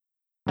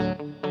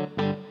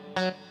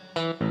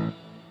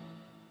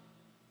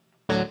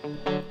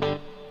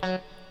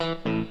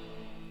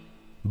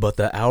But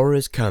the hour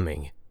is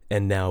coming,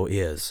 and now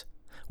is,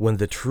 when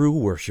the true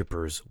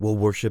worshipers will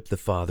worship the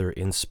Father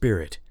in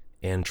spirit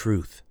and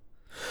truth.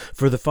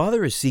 For the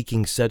Father is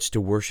seeking such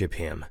to worship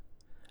him.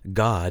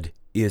 God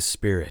is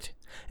spirit,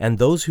 and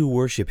those who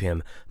worship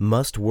him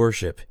must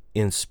worship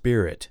in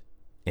spirit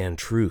and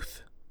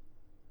truth.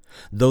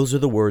 Those are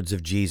the words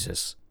of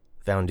Jesus,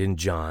 found in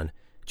John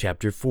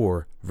chapter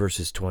 4,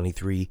 verses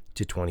 23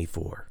 to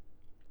 24.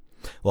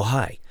 Well,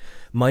 hi,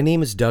 my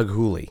name is Doug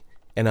Hooley,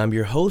 and I'm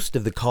your host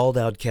of the Called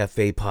Out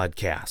Cafe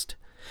podcast.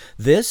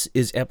 This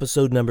is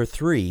episode number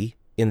 3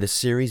 in the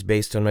series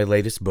based on my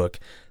latest book,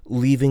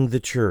 Leaving the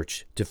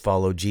Church to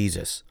Follow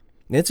Jesus.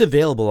 It's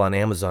available on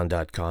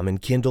Amazon.com in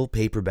Kindle,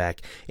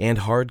 paperback, and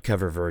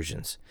hardcover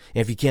versions.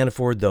 And if you can't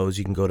afford those,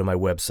 you can go to my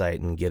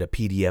website and get a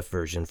PDF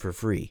version for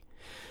free.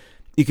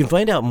 You can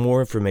find out more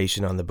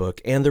information on the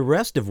book and the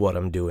rest of what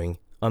I'm doing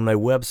on my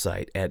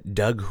website at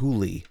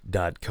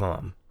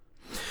doughooley.com.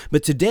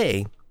 But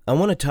today, I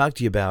want to talk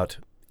to you about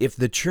if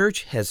the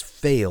church has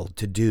failed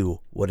to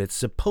do what it's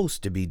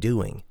supposed to be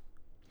doing.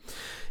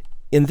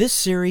 In this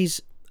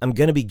series, I'm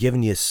going to be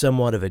giving you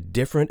somewhat of a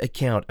different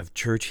account of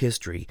church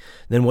history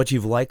than what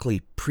you've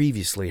likely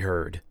previously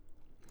heard.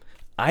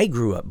 I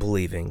grew up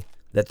believing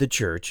that the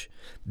church,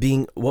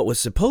 being what was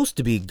supposed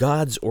to be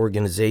God's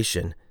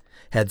organization,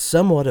 had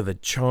somewhat of a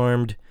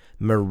charmed,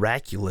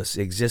 miraculous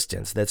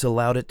existence that's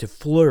allowed it to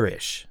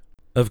flourish.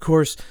 Of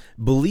course,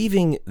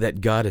 believing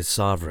that God is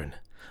sovereign,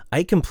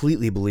 I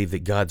completely believe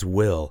that God's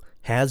will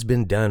has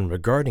been done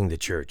regarding the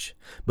church,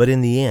 but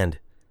in the end,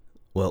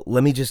 well,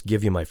 let me just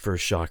give you my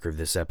first shocker of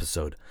this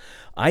episode.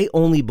 I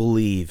only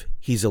believe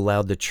he's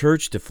allowed the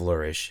church to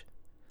flourish,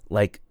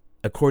 like,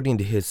 according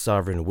to his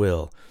sovereign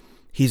will,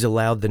 he's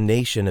allowed the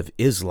nation of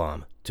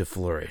Islam to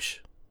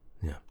flourish.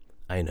 Yeah,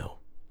 I know.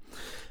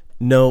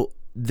 No,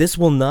 this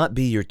will not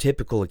be your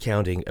typical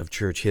accounting of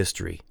church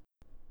history.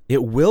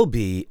 It will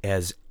be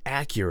as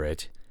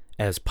accurate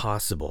as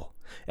possible,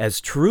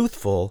 as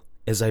truthful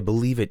as I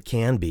believe it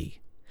can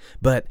be,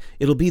 but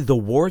it'll be the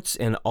warts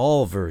and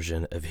all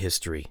version of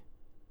history.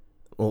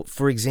 Well,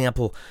 for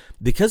example,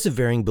 because of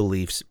varying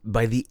beliefs,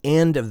 by the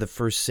end of the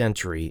 1st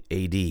century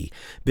AD,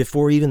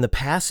 before even the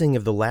passing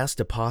of the last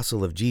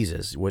apostle of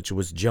Jesus, which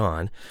was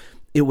John,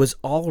 it was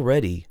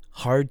already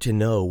hard to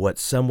know what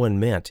someone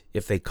meant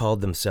if they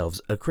called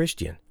themselves a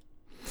Christian.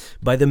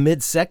 By the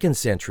mid-2nd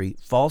century,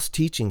 false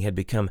teaching had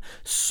become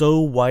so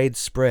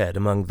widespread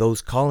among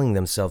those calling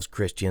themselves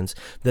Christians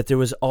that there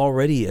was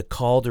already a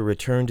call to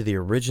return to the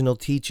original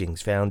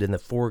teachings found in the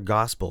 4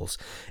 Gospels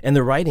and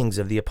the writings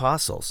of the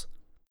apostles.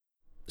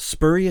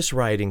 Spurious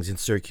writings in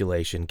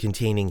circulation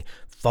containing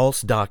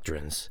false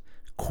doctrines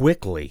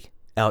quickly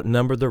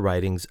outnumbered the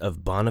writings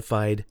of bona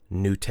fide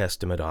New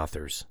Testament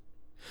authors.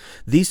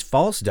 These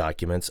false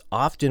documents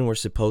often were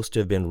supposed to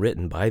have been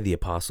written by the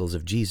apostles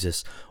of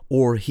Jesus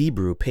or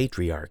Hebrew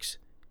patriarchs.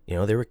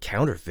 They were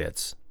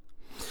counterfeits.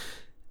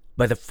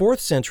 By the 4th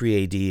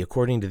century AD,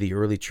 according to the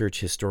early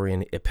church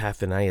historian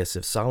Epiphanius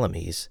of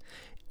Salamis,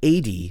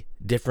 80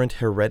 different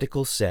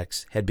heretical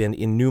sects had been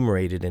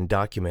enumerated and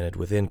documented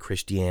within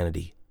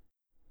Christianity.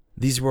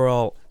 These were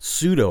all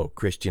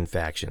pseudo-Christian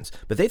factions,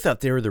 but they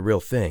thought they were the real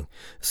thing.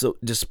 So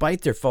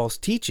despite their false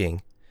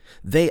teaching,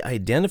 they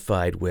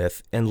identified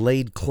with and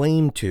laid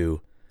claim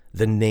to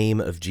the name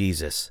of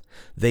Jesus.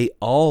 They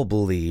all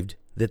believed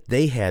that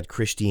they had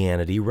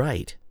Christianity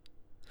right.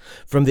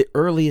 From the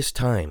earliest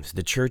times,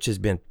 the church has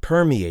been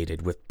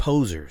permeated with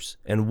posers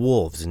and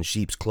wolves in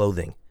sheep's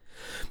clothing.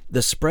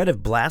 The spread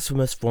of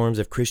blasphemous forms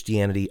of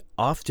Christianity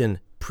often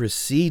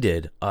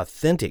preceded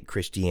authentic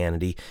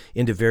Christianity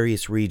into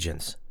various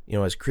regions,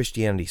 as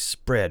Christianity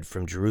spread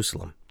from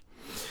Jerusalem.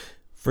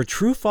 For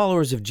true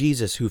followers of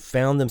Jesus who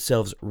found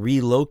themselves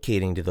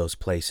relocating to those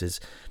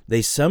places, they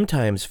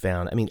oftentimes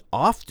found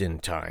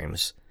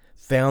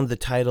the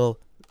title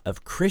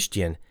of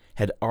Christian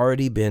had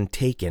already been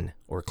taken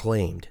or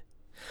claimed.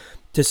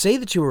 To say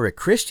that you were a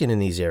Christian in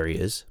these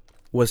areas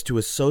was to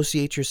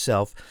associate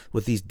yourself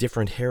with these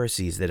different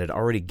heresies that had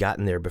already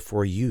gotten there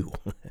before you.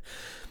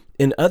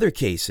 In other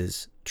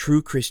cases,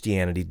 true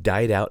Christianity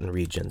died out in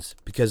regions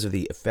because of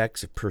the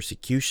effects of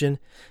persecution,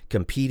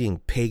 competing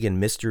pagan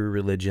mystery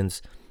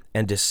religions,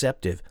 and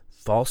deceptive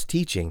false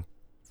teaching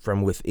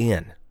from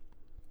within.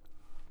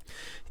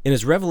 In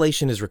his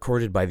revelation as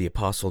recorded by the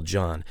Apostle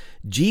John,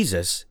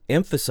 Jesus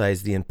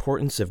emphasized the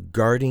importance of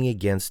guarding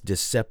against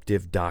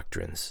deceptive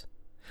doctrines.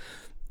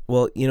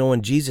 Well,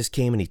 when Jesus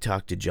came and he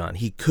talked to John,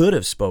 he could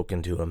have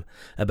spoken to him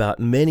about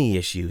many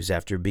issues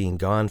after being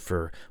gone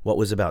for what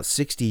was about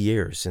 60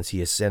 years since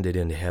he ascended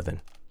into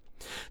heaven.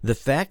 The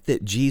fact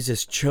that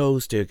Jesus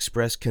chose to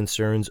express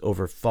concerns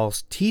over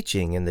false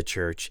teaching in the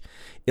church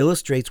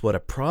illustrates what a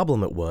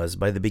problem it was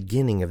by the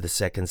beginning of the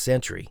 2nd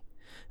century.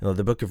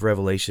 The book of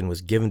Revelation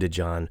was given to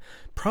John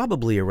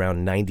probably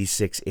around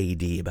 96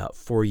 AD, about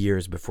 4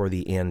 years before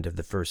the end of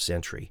the 1st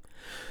century.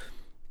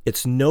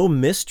 It's no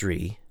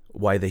mystery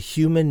why the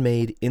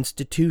human-made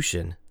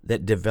institution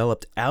that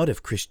developed out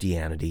of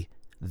Christianity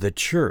the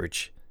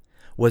church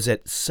was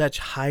at such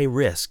high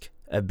risk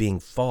of being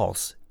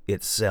false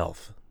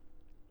itself.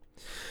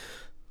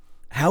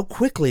 How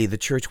quickly the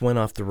church went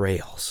off the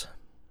rails.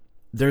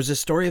 There's a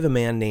story of a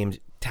man named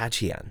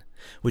Tatian,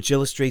 which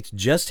illustrates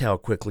just how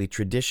quickly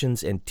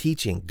traditions and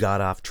teaching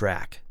got off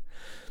track.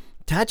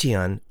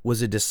 Tatian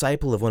was a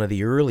disciple of one of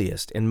the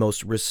earliest and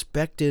most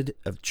respected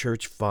of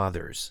church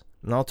fathers.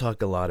 And I'll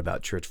talk a lot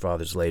about church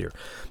fathers later.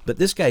 But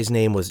this guy's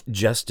name was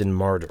Justin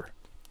Martyr.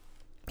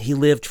 He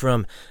lived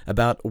from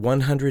about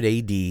 100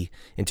 AD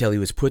until he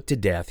was put to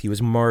death. He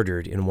was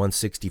martyred in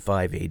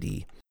 165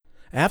 AD.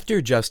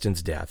 After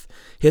Justin's death,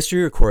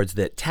 history records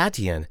that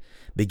Tatian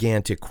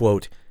began to,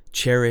 quote,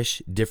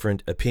 cherish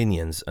different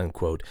opinions,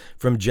 unquote,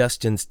 from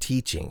Justin's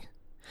teaching.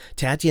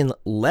 Tatian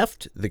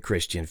left the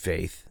Christian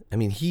faith. I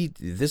mean, he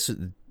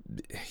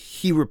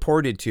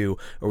reported to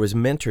or was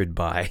mentored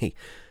by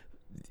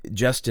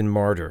Justin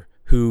Martyr,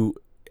 who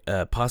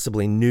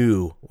possibly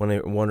knew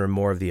one or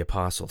more of the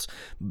apostles.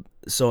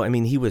 So, I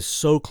mean, he was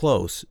so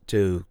close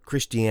to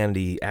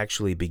Christianity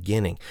actually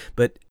beginning.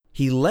 But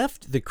he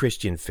left the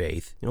Christian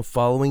faith,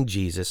 following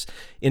Jesus,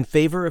 in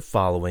favor of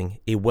following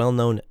a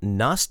well-known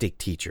Gnostic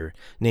teacher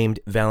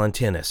named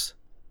Valentinus.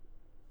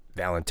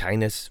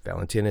 Valentinus,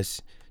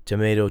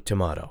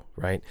 tomato,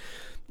 right?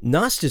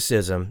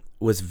 Gnosticism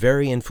was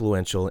very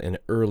influential in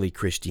early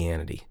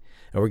Christianity.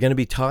 And we're going to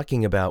be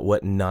talking about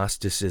what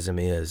Gnosticism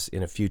is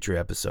in a future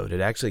episode.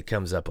 It actually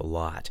comes up a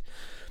lot.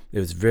 It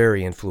was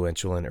very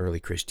influential in early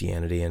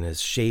Christianity and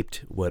has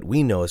shaped what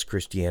we know as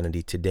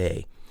Christianity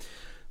today.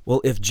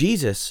 Well, if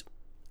Jesus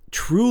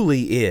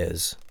truly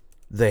is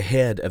the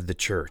head of the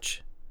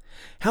church,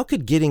 how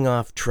could getting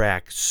off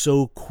track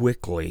so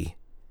quickly,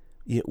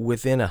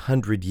 within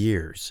 100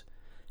 years,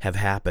 have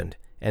happened,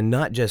 and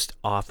not just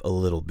off a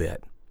little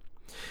bit?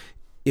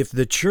 If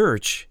the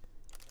church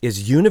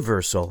is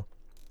universal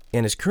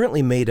and is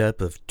currently made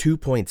up of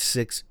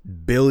 2.6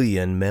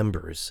 billion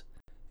members,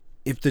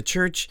 if the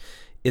church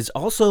is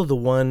also the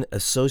one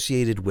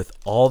associated with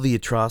all the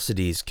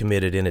atrocities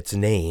committed in its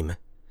name,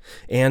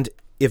 and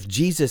if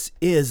Jesus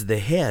is the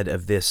head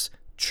of this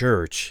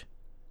church,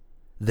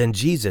 then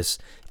Jesus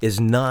is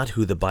not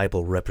who the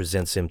Bible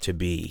represents him to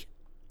be.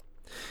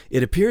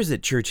 It appears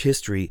that church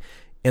history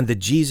and the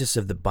Jesus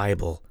of the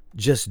Bible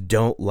just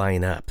don't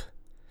line up.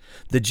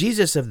 The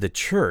Jesus of the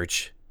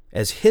church,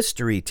 as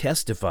history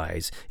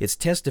testifies, it's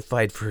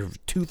testified for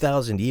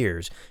 2,000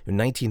 years,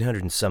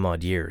 1,900 and some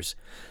odd years.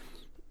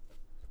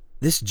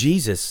 This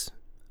Jesus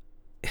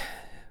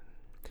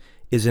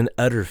is an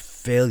utter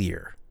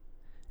failure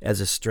as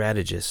a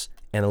strategist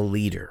and a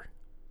leader.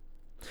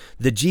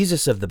 The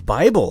Jesus of the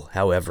Bible,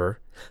 however,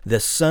 the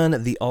Son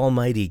of the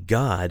Almighty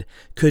God,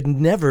 could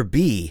never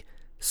be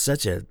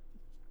such a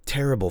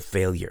terrible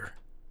failure.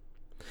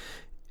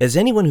 As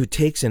anyone who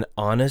takes an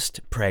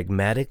honest,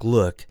 pragmatic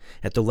look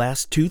at the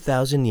last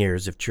 2,000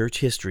 years of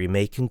church history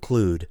may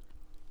conclude,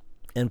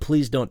 and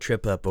please don't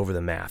trip up over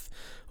the math,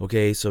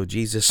 okay? So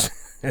Jesus,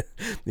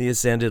 he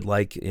ascended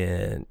like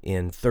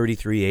in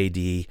 33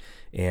 AD,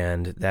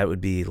 and that would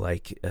be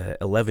like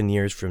 11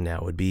 years from now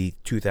would be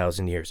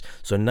 2,000 years.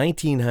 So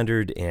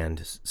 1,900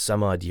 and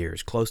some odd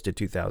years, close to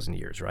 2,000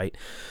 years, right?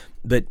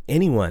 But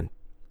anyone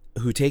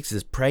who takes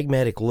this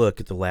pragmatic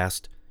look at the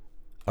last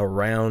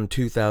around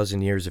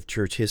 2,000 years of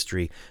church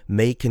history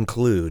may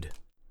conclude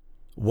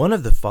one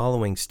of the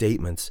following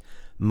statements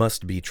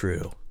must be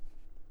true.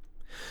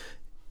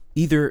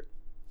 Either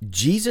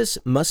Jesus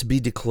must be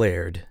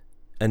declared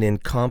an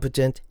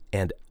incompetent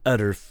and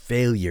utter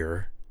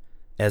failure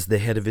as the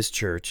head of his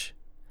church,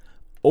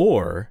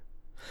 or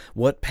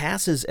what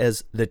passes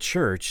as the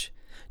church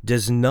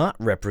does not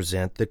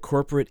represent the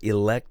corporate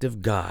elect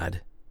of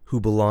God who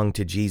belong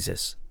to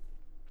Jesus.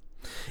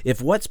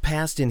 If what's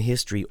passed in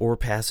history or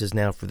passes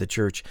now for the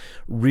church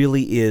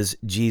really is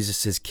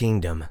Jesus'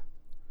 kingdom,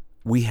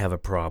 we have a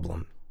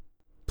problem.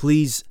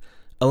 Please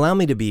allow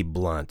me to be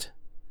blunt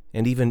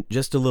and even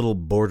just a little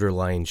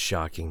borderline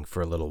shocking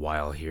for a little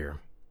while here.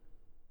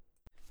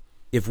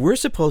 If we're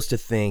supposed to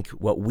think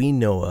what we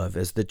know of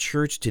as the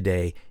church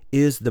today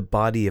is the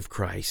body of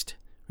Christ,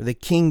 or the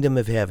kingdom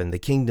of heaven, the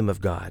kingdom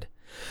of God,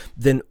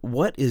 then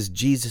what is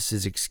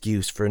Jesus'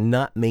 excuse for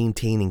not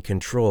maintaining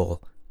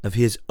control of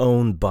his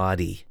own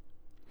body?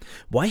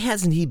 Why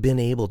hasn't he been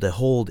able to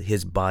hold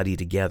his body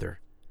together?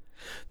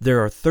 There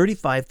are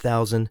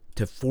 35,000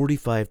 to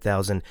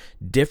 45,000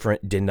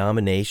 different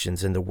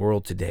denominations in the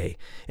world today,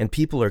 and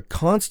people are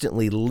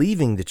constantly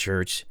leaving the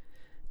church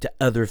to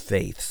other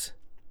faiths.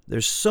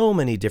 There's so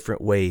many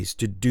different ways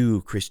to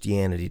do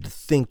Christianity, to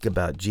think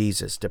about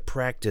Jesus, to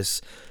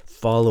practice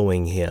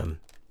following him.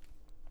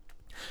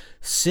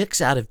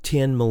 6 out of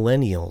 10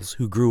 millennials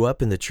who grew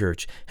up in the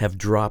church have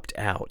dropped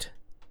out.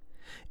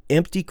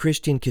 Empty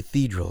Christian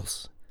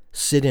cathedrals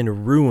sit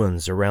in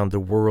ruins around the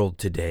world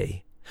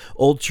today.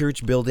 Old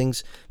church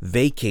buildings,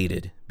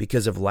 vacated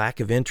because of lack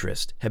of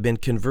interest, have been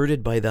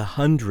converted by the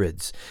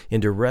hundreds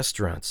into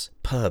restaurants,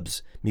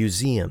 pubs,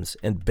 museums,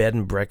 and bed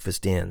and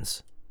breakfast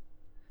inns.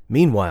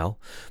 Meanwhile,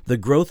 the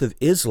growth of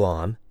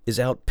Islam is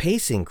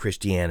outpacing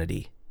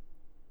Christianity.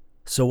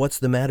 So what's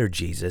the matter,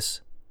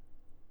 Jesus?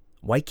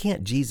 Why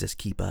can't Jesus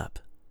keep up?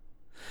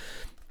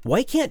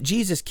 Why can't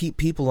Jesus keep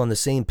people on the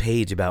same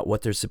page about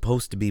what they're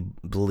supposed to be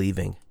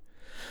believing?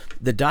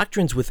 The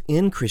doctrines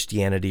within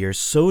Christianity are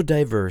so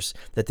diverse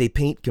that they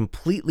paint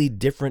completely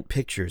different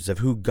pictures of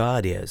who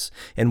God is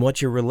and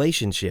what your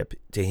relationship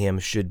to Him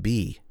should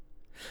be.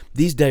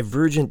 These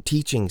divergent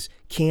teachings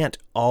can't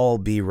all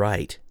be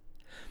right.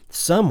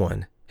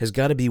 Someone has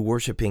got to be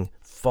worshiping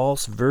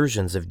false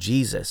versions of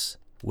Jesus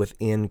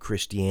within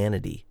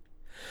Christianity.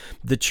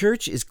 The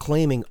church is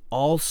claiming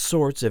all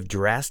sorts of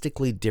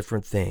drastically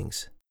different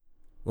things.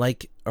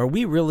 Like, are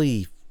we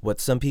really what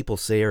some people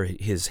say are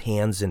His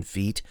hands and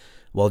feet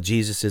while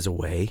Jesus is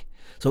away?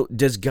 So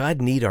does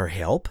God need our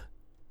help,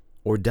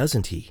 or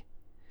doesn't He?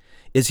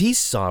 Is He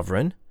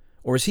sovereign,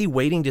 or is He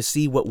waiting to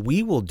see what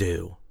we will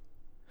do?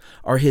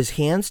 Are His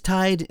hands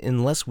tied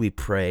unless we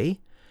pray,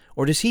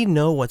 or does He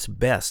know what's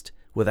best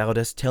without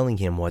us telling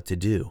Him what to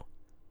do?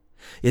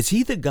 Is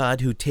He the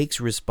God who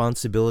takes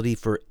responsibility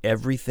for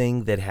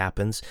everything that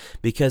happens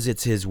because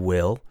it's His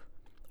will?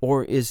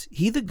 Or is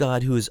He the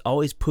God who is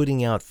always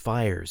putting out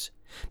fires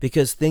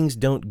because things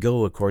don't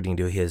go according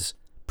to His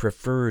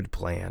preferred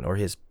plan or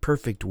His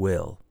perfect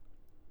will?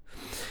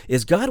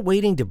 Is God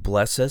waiting to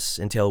bless us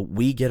until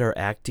we get our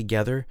act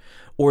together?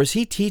 Or is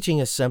He teaching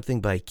us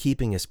something by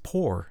keeping us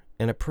poor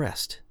and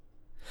oppressed?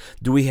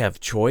 Do we have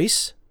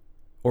choice,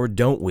 or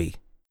don't we?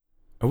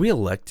 Are we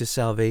elect to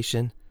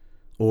salvation,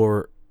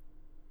 or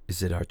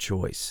is it our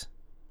choice?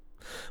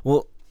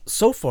 Well,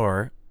 so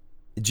far,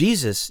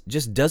 Jesus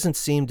just doesn't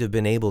seem to have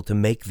been able to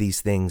make these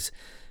things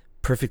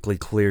perfectly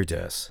clear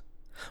to us.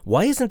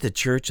 Why isn't the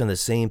church on the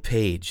same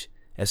page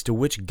as to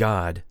which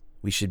God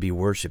we should be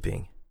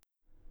worshiping?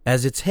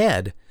 As its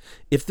head,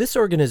 if this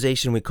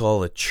organization we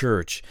call a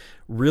church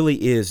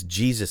really is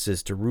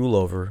Jesus's to rule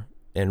over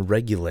and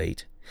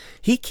regulate,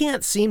 He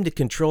can't seem to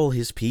control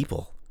His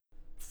people.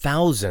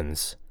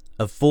 Thousands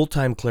of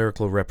full-time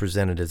clerical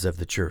representatives of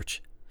the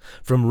church,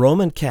 from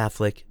Roman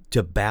Catholic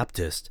to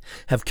Baptist,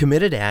 have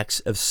committed acts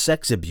of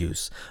sex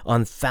abuse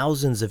on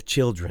thousands of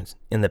children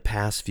in the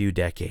past few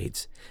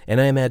decades,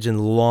 and I imagine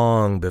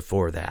long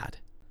before that.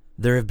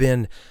 There have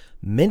been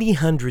many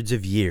hundreds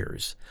of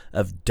years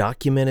of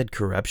documented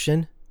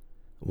corruption,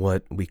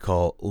 what we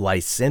call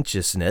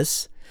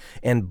licentiousness,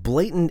 and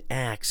blatant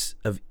acts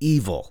of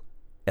evil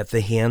at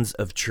the hands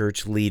of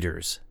church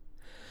leaders.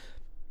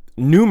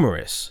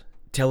 Numerous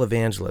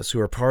televangelists who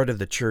are part of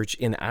the church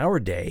in our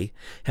day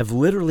have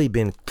literally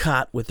been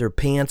caught with their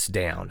pants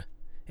down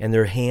and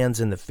their hands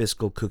in the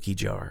fiscal cookie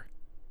jar.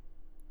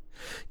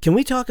 Can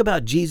we talk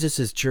about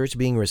Jesus' church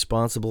being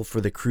responsible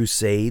for the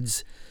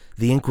Crusades,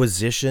 the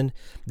Inquisition,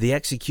 the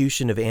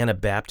execution of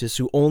Anabaptists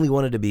who only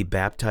wanted to be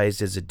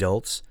baptized as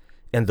adults,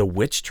 and the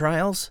witch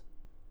trials?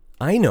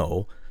 I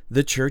know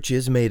the church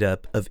is made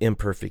up of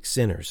imperfect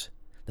sinners.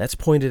 That's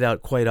pointed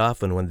out quite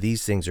often when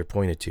these things are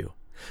pointed to.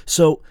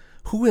 So,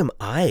 who am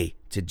I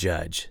to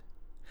judge?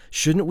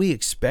 Shouldn't we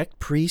expect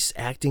priests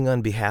acting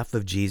on behalf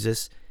of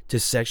Jesus to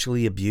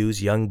sexually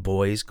abuse young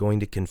boys going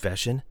to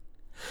confession?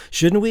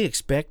 Shouldn't we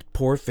expect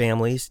poor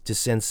families to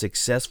send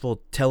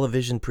successful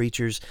television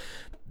preachers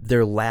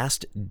their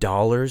last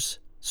dollars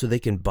so they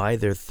can buy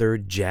their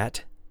third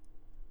jet?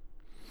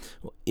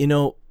 You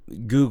know,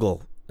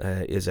 Google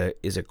is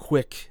a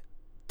quick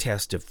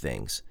test of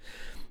things.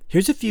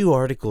 Here's a few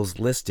articles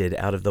listed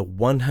out of the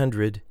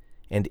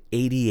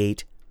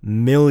 188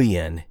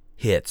 million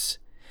hits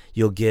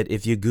you'll get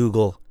if you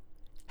Google,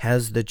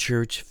 "Has the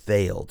church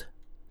failed?"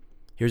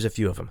 Here's a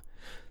few of them.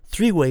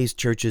 3 ways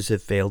churches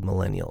have failed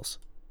millennials.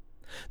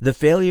 The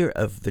failure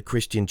of the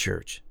Christian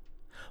church.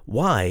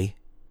 Why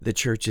the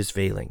church is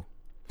failing.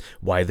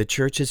 Why the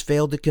church has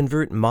failed to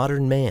convert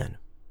modern man.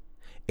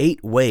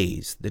 8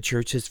 ways the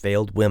church has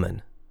failed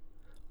women.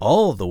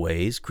 All the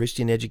ways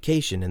Christian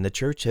education and the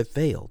church have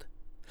failed.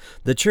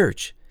 The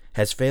church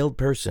has failed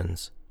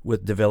persons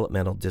with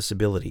developmental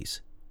disabilities.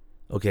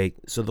 Okay,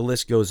 so the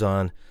list goes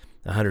on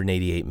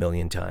 188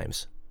 million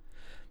times.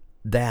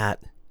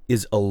 That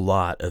is a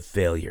lot of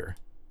failure.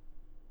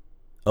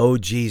 Oh,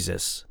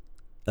 Jesus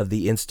of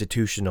the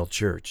institutional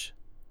church,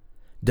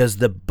 does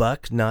the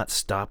buck not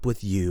stop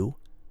with you?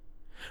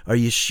 Are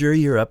you sure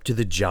you're up to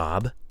the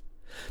job?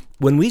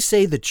 When we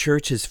say the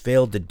church has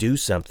failed to do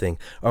something,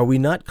 are we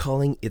not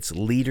calling its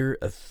leader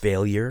a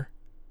failure?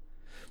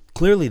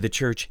 Clearly, the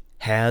church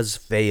has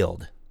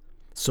failed.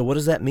 So what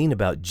does that mean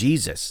about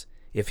Jesus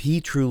if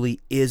He truly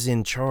is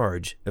in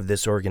charge of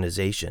this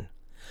organization?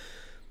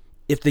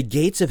 If the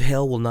gates of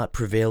hell will not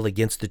prevail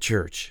against the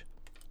church,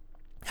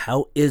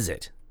 how is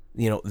it,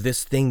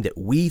 this thing that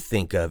we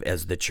think of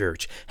as the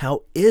church,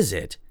 how is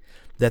it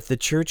that the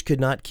church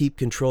could not keep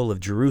control of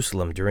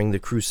Jerusalem during the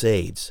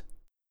Crusades?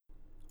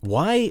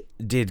 Why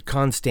did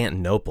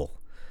Constantinople,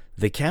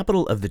 the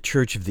capital of the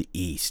Church of the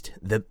East,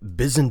 the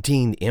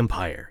Byzantine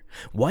Empire,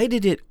 why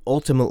did it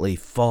ultimately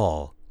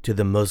fall to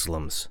the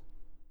Muslims?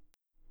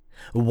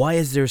 Why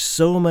is there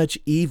so much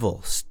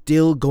evil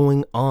still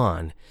going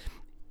on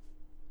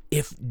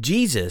if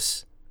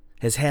Jesus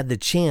has had the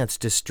chance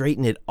to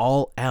straighten it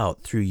all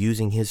out through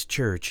using his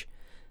church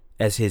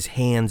as his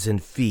hands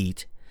and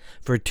feet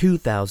for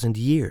 2,000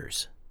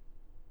 years.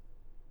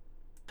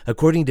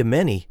 According to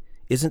many,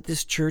 isn't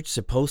this church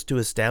supposed to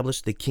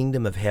establish the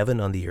kingdom of heaven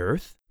on the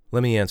earth?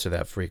 Let me answer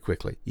that for you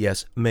quickly.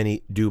 Yes,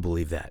 many do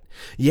believe that.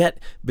 Yet,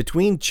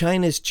 between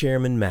China's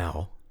Chairman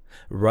Mao,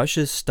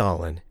 Russia's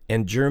Stalin,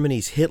 and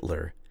Germany's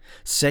Hitler,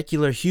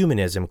 secular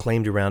humanism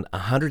claimed around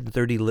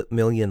 130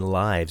 million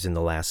lives in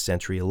the last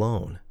century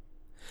alone.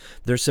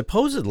 There's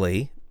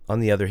supposedly, on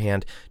the other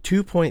hand,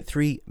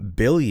 2.3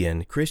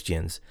 billion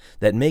Christians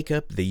that make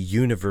up the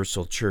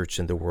universal church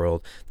in the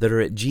world that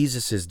are at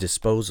Jesus'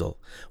 disposal.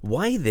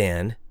 Why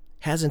then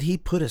hasn't he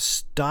put a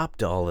stop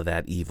to all of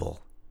that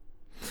evil?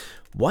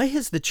 Why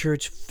has the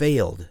church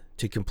failed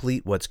to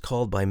complete what's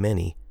called by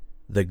many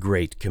the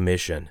Great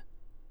Commission,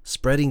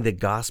 spreading the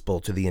gospel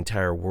to the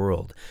entire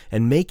world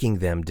and making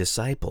them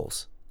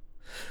disciples?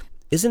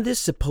 Isn't this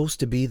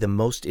supposed to be the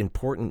most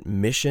important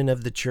mission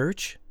of the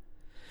church?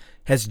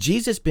 Has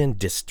Jesus been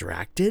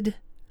distracted?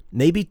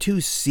 Maybe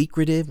too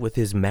secretive with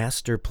his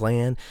master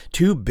plan?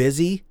 Too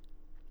busy?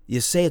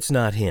 You say it's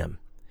not him.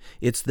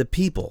 It's the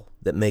people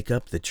that make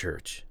up the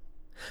church.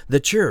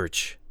 The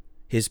church,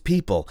 his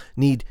people,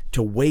 need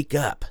to wake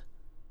up.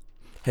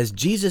 Has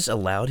Jesus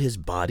allowed his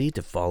body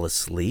to fall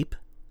asleep?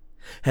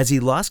 Has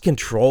he lost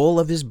control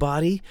of his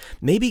body?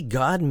 Maybe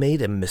God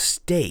made a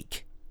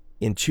mistake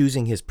in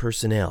choosing his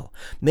personnel.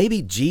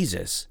 Maybe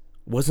Jesus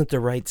wasn't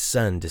the right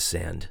son to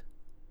send.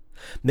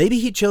 Maybe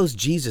he chose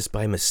Jesus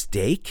by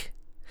mistake?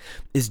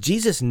 Is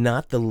Jesus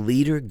not the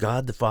leader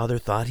God the Father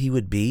thought he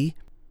would be?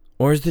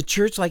 Or is the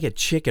church like a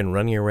chicken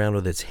running around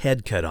with its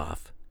head cut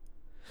off?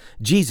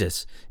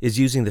 Jesus is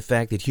using the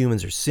fact that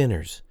humans are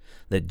sinners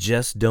that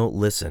just don't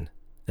listen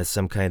as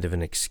some kind of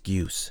an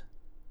excuse.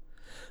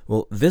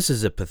 Well, this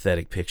is a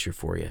pathetic picture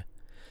for you,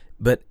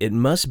 but it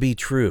must be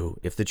true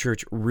if the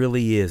church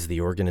really is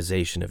the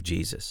organization of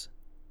Jesus.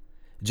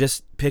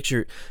 Just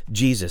picture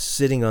Jesus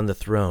sitting on the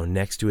throne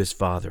next to his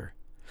Father,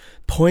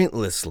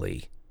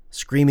 pointlessly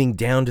screaming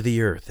down to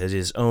the earth at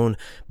his own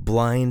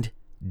blind,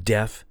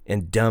 deaf,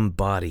 and dumb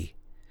body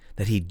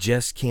that he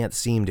just can't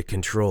seem to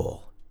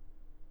control.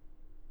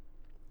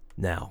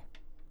 Now,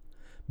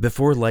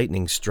 before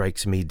lightning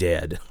strikes me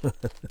dead,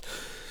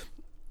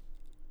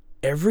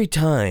 every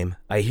time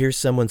I hear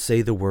someone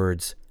say the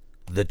words,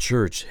 "The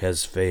church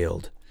has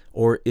failed,"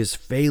 or is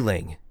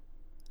failing,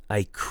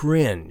 I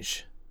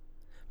cringe.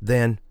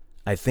 Then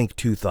I think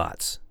two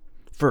thoughts.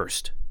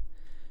 First,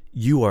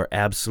 you are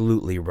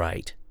absolutely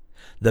right.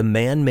 The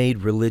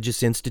man-made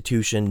religious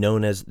institution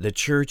known as the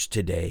church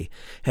today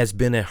has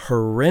been a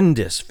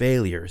horrendous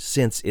failure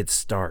since its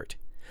start.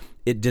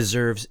 It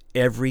deserves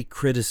every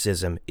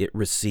criticism it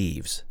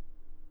receives.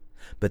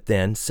 But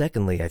then,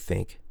 secondly, I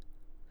think,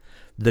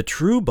 the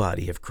true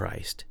body of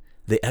Christ,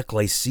 the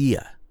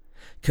ecclesia,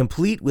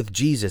 complete with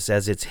Jesus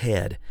as its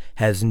head,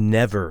 has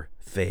never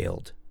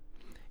failed.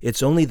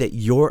 It's only that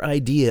your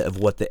idea of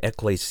what the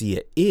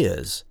ecclesia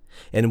is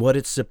and what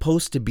it's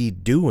supposed to be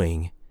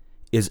doing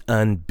is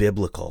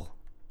unbiblical.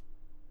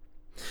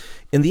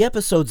 In the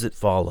episodes that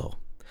follow,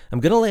 I'm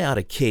going to lay out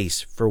a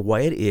case for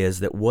why it is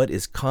that what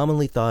is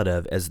commonly thought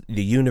of as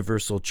the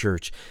universal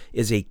church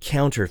is a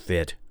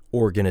counterfeit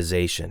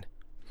organization.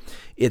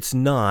 It's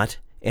not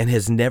and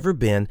has never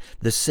been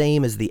the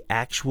same as the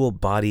actual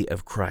body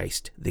of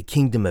Christ, the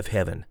kingdom of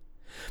heaven,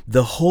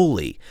 the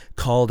holy,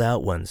 called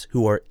out ones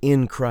who are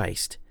in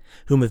Christ,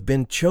 whom have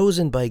been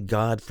chosen by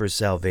God for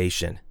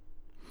salvation.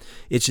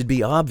 It should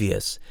be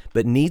obvious,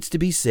 but needs to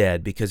be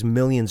said because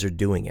millions are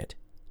doing it.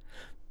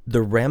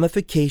 The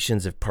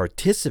ramifications of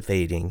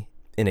participating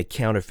in a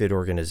counterfeit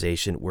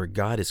organization where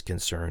God is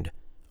concerned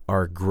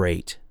are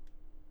great.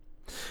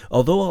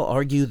 Although I'll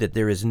argue that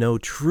there is no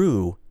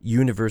true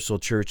universal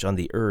church on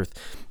the earth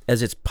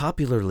as it's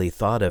popularly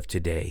thought of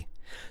today,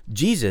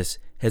 Jesus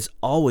has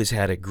always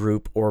had a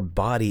group or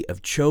body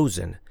of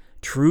chosen,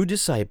 true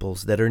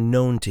disciples that are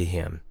known to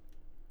him.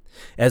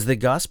 As the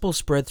gospel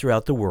spread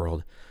throughout the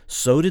world,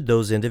 so did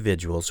those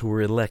individuals who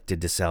were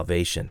elected to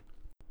salvation.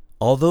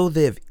 Although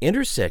they have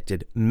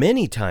intersected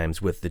many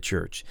times with the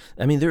church,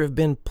 there have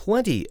been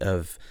plenty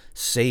of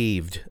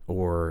saved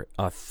or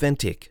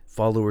authentic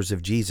followers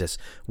of Jesus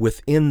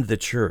within the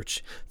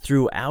church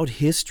throughout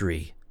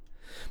history.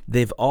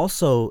 They've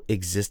also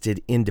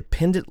existed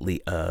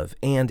independently of,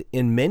 and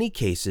in many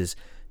cases,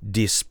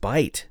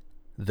 despite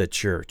the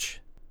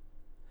church.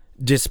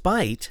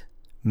 Despite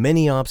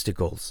many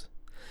obstacles,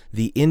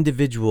 the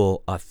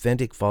individual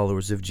authentic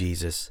followers of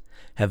Jesus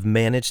have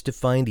managed to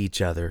find each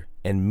other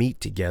and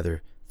meet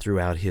together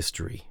throughout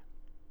history.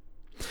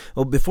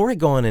 Well, before I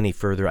go on any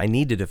further, I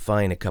need to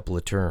define a couple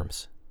of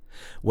terms.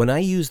 When I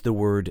use the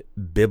word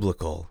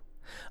biblical,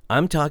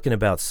 I'm talking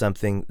about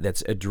something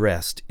that's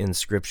addressed in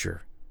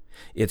Scripture.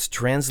 It's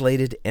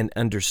translated and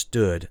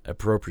understood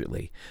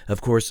appropriately. Of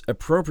course,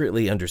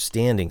 appropriately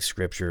understanding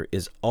Scripture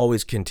is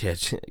always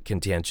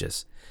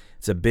contentious.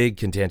 It's a big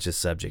contentious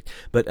subject,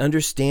 but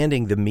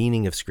understanding the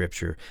meaning of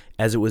Scripture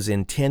as it was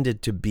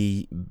intended to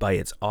be by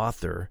its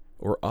author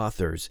or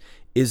authors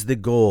is the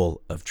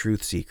goal of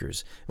truth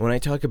seekers. When I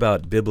talk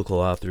about biblical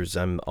authors,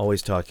 I'm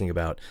always talking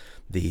about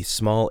the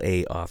small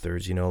a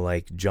authors,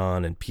 like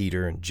John and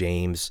Peter and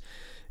James.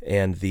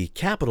 And the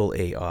capital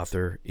A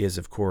author is,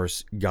 of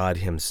course, God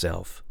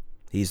himself.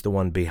 He's the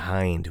one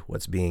behind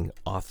what's being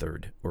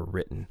authored or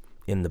written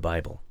in the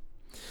Bible.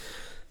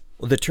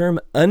 Well, the term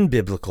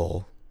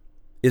unbiblical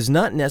is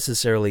not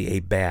necessarily a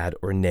bad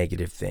or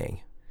negative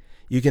thing.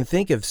 You can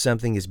think of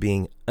something as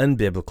being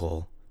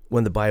unbiblical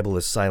when the Bible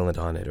is silent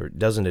on it or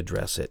doesn't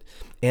address it,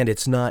 and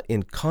it's not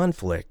in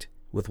conflict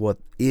with what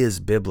is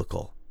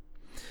biblical.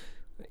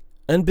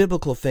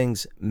 Unbiblical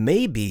things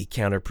may be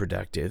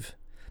counterproductive,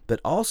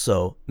 but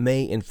also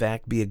may in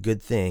fact be a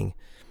good thing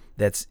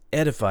that's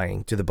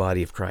edifying to the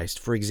body of Christ.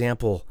 For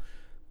example,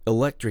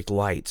 electric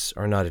lights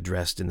are not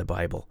addressed in the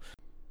Bible,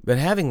 but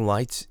having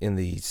lights in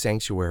the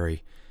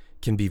sanctuary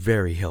can be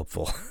very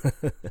helpful.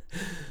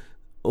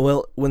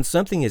 Well, when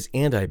something is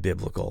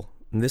anti-biblical,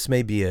 and this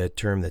may be a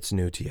term that's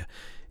new to you,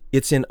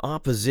 it's in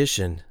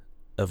opposition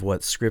of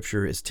what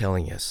Scripture is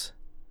telling us.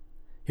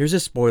 Here's a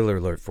spoiler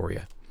alert for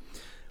you.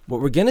 What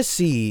we're going to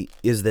see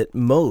is that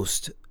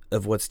most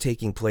of what's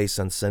taking place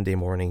on Sunday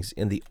mornings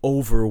in the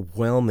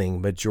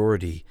overwhelming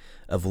majority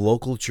of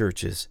local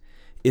churches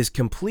is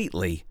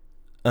completely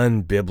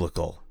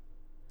unbiblical.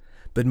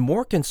 But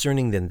more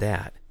concerning than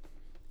that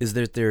is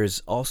that there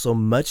is also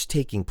much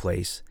taking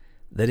place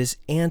that is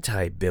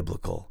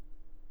anti-biblical.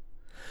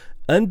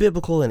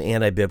 Unbiblical and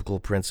anti-biblical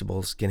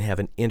principles can have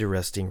an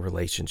interesting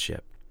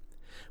relationship.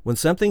 When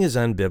something is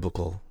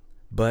unbiblical,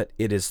 but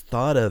it is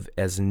thought of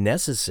as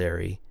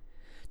necessary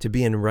to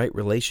be in right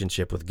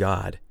relationship with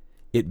God,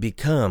 it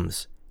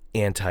becomes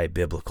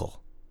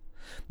anti-biblical.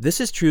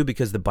 This is true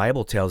because the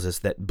Bible tells us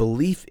that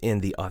belief in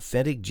the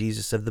authentic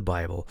Jesus of the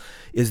Bible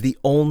is the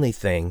only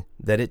thing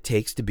that it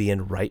takes to be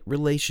in right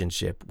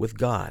relationship with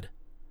God.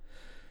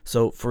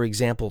 So, for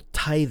example,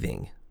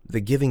 tithing, the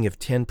giving of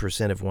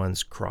 10% of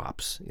one's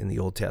crops in the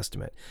Old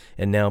Testament,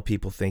 and now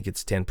people think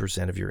it's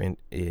 10% of your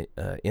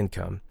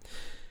income.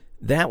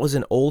 That was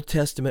an Old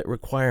Testament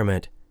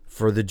requirement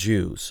for the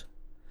Jews.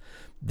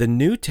 The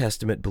New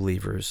Testament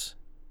believers,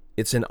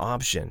 it's an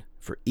option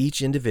for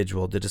each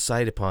individual to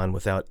decide upon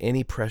without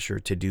any pressure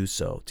to do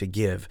so, to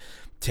give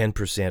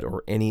 10%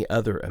 or any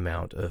other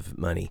amount of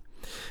money.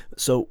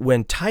 So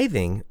when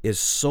tithing is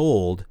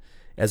sold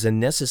as a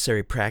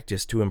necessary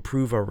practice to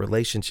improve our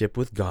relationship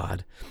with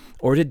God,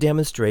 or to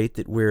demonstrate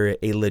that we're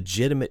a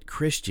legitimate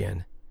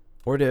Christian,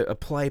 or to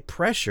apply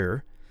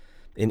pressure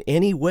in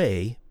any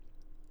way,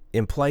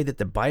 imply that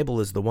the Bible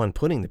is the one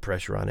putting the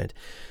pressure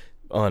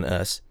on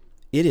us,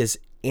 it is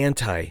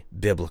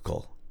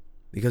anti-biblical.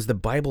 Because the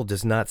Bible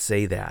does not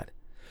say that.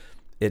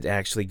 It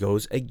actually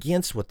goes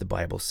against what the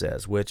Bible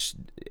says, which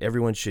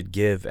everyone should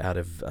give out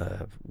of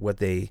what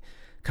they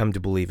come to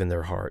believe in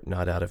their heart,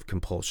 not out of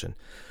compulsion.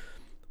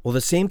 Well,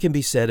 the same can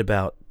be said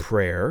about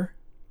prayer,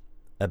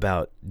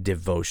 about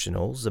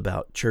devotionals,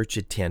 about church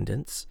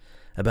attendance,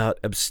 about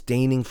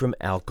abstaining from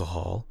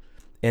alcohol,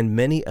 and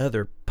many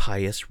other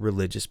pious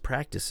religious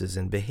practices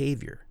and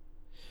behavior.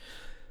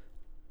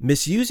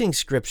 Misusing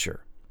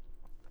Scripture,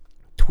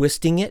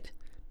 twisting it,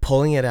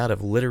 pulling it out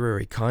of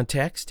literary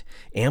context,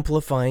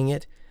 amplifying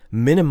it,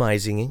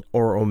 minimizing it,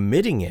 or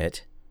omitting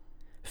it,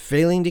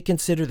 failing to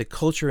consider the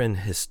culture and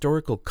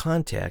historical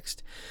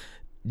context,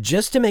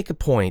 just to make a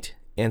point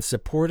and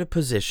support a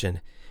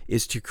position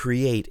is to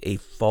create a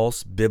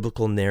false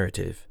biblical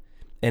narrative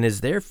and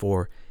is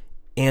therefore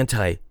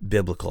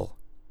anti-biblical.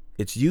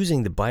 It's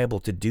using the Bible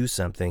to do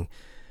something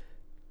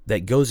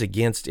that goes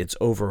against its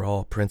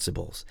overall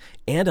principles.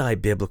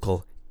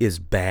 Anti-biblical is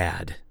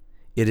bad.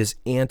 It is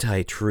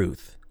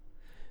anti-truth.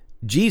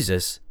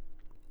 Jesus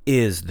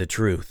is the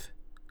truth.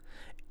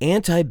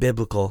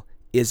 Anti-biblical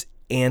is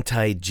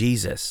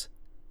anti-Jesus.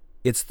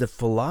 It's the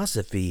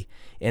philosophy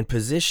and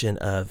position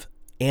of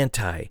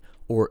anti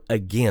or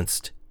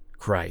against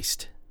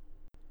Christ.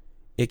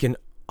 It can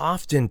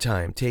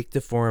oftentimes take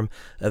the form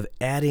of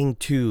adding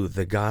to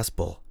the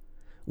gospel,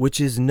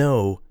 which is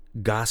no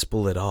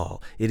gospel at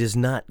all. It is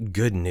not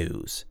good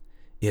news.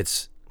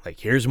 It's like,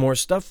 here's more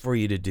stuff for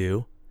you to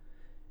do.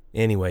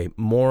 Anyway,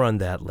 more on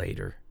that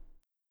later.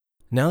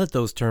 Now that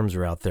those terms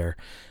are out there,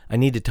 I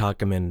need to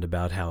talk a minute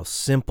about how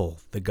simple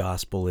the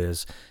gospel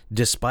is,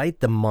 despite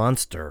the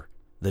monster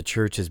the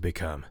church has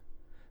become.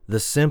 The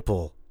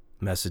simple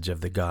message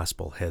of the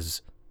gospel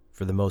has,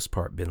 for the most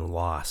part, been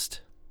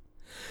lost.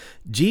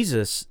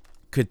 Jesus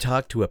could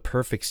talk to a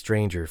perfect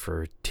stranger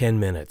for 10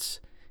 minutes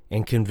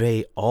and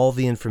convey all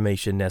the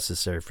information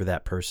necessary for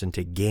that person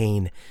to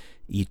gain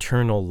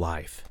eternal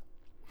life.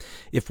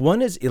 If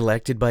one is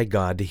elected by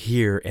God to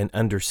hear and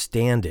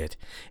understand it,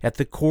 at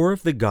the core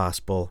of the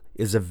gospel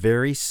is a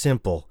very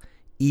simple,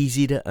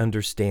 easy to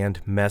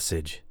understand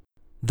message.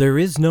 There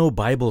is no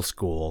Bible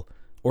school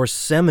or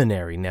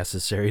seminary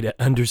necessary to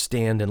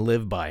understand and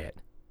live by it.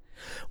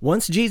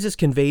 Once Jesus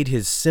conveyed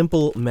his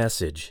simple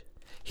message,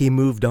 he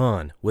moved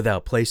on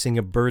without placing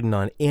a burden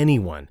on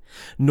anyone,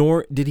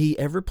 nor did he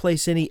ever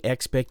place any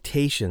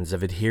expectations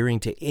of adhering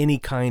to any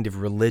kind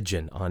of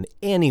religion on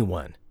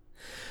anyone.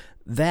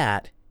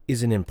 That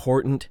is an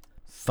important,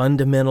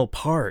 fundamental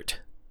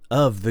part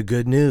of the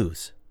good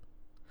news.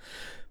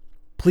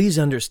 Please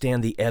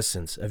understand the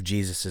essence of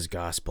Jesus'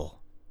 gospel.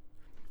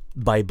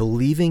 By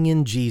believing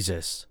in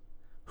Jesus,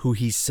 who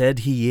he said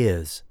he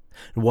is,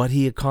 what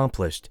he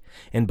accomplished,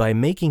 and by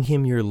making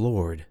him your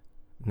Lord,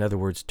 in other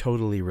words,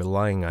 totally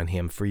relying on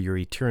him for your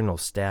eternal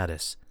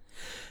status,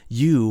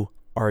 you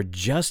are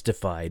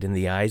justified in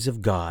the eyes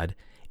of God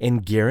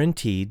and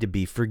guaranteed to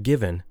be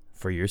forgiven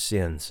for your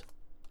sins.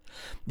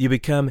 You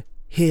become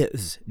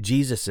his,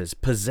 Jesus'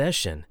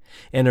 possession,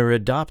 and are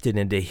adopted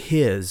into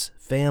his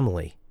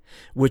family,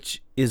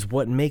 which is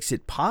what makes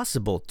it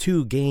possible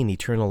to gain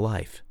eternal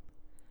life.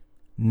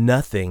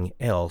 Nothing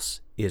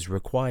else is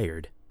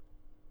required.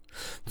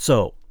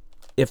 So,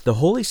 if the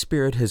Holy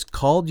Spirit has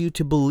called you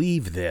to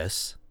believe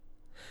this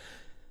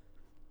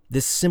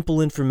simple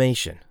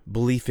information,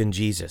 belief in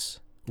Jesus,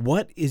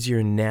 what is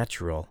your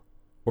natural,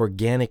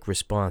 organic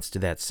response to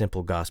that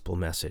simple gospel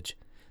message?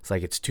 It's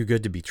like it's too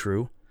good to be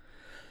true.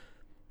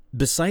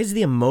 Besides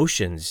the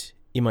emotions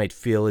you might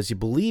feel as you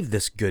believe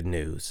this good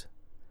news,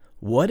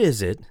 what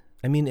is it?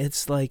 I mean,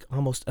 it's like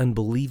almost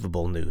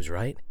unbelievable news,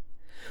 right?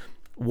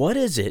 What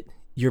is it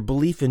your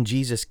belief in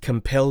Jesus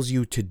compels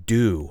you to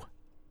do,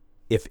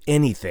 if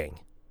anything?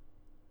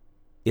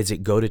 Is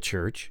it go to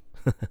church?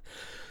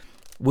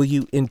 Will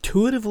you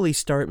intuitively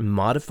start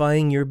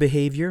modifying your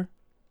behavior?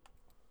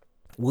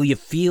 Will you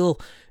feel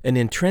an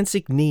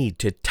intrinsic need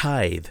to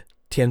tithe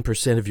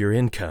 10% of your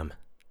income?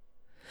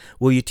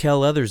 Will you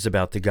tell others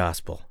about the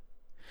gospel?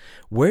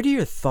 Where do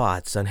your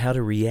thoughts on how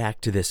to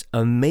react to this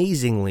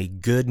amazingly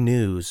good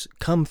news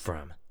come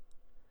from?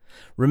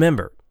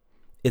 Remember,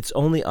 it's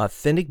only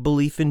authentic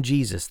belief in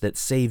Jesus that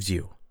saves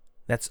you.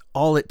 That's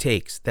all it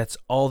takes. That's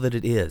all that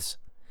it is.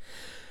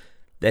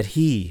 That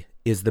he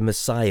is the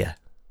Messiah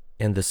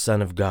and the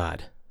Son of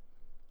God.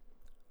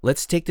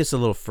 Let's take this a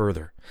little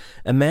further.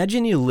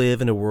 Imagine you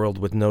live in a world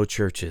with no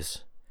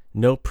churches,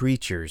 no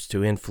preachers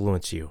to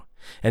influence you,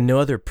 and no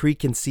other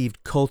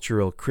preconceived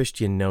cultural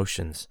Christian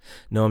notions.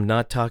 No, I'm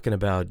not talking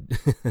about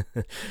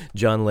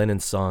John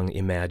Lennon's song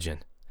Imagine.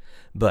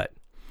 But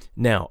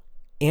now,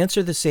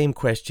 answer the same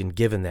question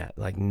given that.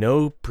 Like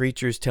no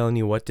preachers telling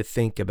you what to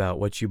think about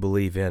what you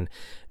believe in,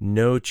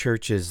 no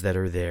churches that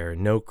are there,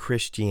 no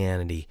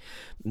Christianity.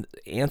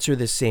 Answer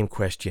this same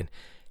question.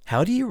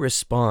 How do you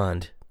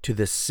respond to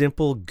the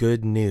simple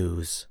good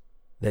news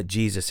that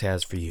Jesus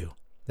has for you?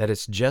 That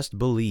it's just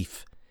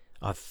belief,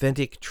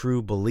 authentic,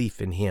 true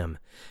belief in him,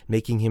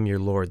 making him your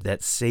Lord,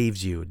 that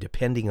saves you,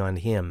 depending on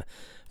him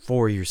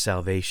for your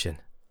salvation.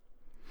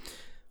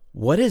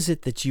 What is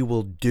it that you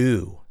will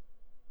do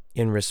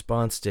in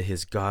response to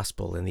his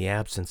gospel in the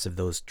absence of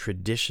those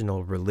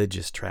traditional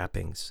religious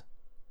trappings?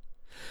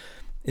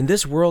 In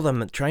this world,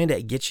 I'm trying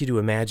to get you to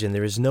imagine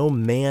there is no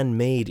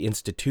man-made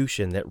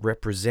institution that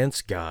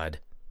represents God,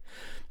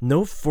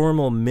 no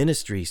formal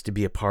ministries to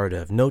be a part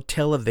of, no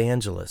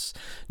televangelists,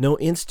 no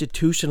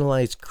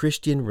institutionalized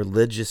Christian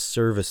religious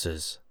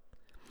services.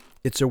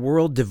 It's a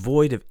world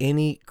devoid of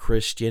any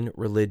Christian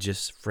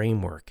religious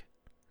framework.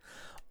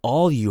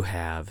 All you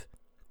have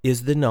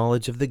is the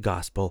knowledge of the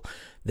gospel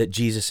that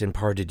Jesus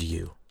imparted to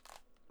you,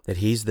 that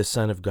he's the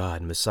Son of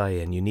God, Messiah,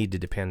 and you need to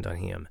depend on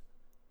him.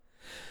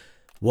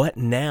 What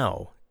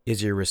now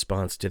is your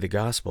response to the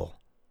gospel?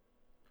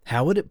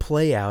 How would it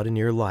play out in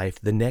your life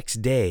the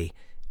next day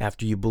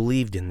after you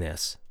believed in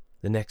this,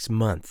 the next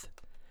month,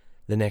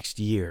 the next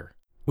year?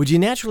 Would you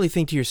naturally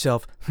think to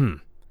yourself,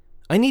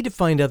 I need to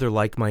find other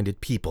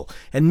like-minded people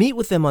and meet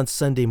with them on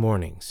Sunday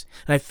mornings,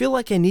 and I feel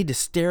like I need to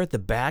stare at the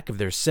back of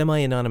their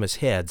semi-anonymous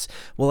heads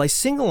while I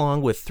sing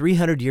along with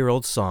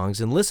 300-year-old songs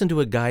and listen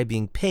to a guy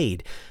being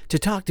paid to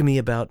talk to me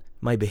about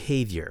my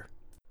behavior?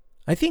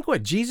 I think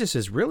what Jesus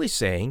is really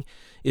saying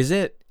is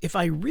that if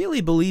I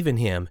really believe in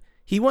him,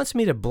 he wants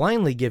me to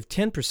blindly give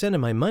 10% of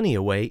my money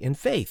away in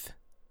faith.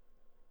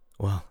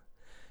 Well,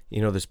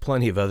 there's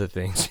plenty of other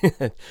things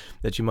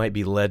that you might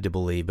be led to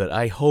believe, but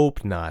I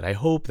hope not. I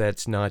hope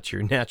that's not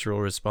your natural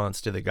response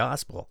to the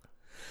gospel.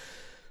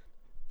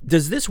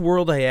 Does this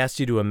world I asked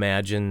you to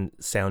imagine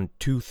sound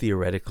too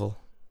theoretical,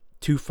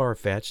 too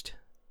far-fetched?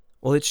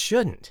 Well, it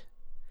shouldn't.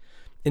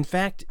 In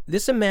fact,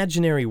 this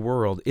imaginary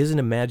world isn't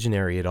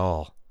imaginary at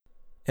all.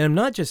 And I'm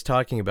not just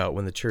talking about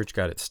when the church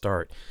got its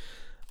start.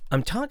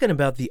 I'm talking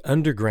about the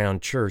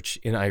underground church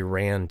in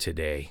Iran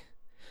today.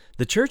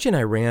 The church in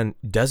Iran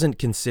doesn't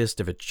consist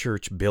of a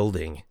church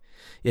building.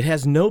 It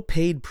has no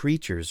paid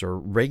preachers or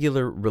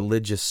regular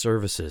religious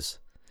services.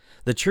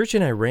 The church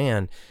in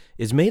Iran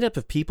is made up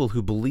of people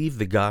who believe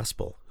the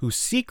gospel, who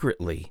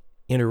secretly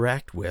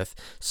interact with,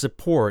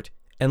 support,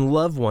 and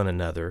love one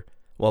another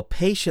while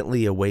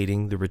patiently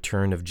awaiting the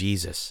return of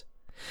Jesus.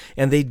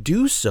 And they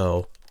do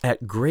so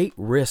at great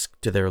risk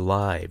to their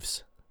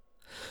lives.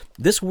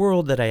 This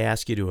world that I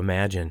ask you to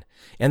imagine,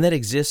 and that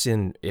exists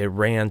in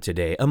Iran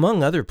today,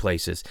 among other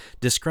places,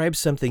 describes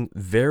something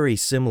very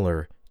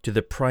similar to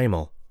the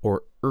primal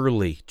or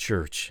early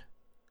church.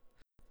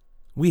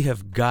 We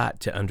have got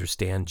to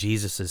understand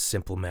Jesus'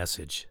 simple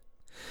message.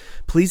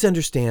 Please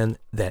understand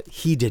that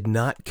he did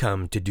not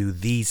come to do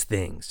these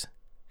things.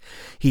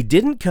 He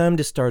didn't come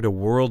to start a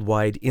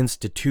worldwide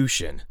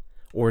institution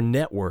or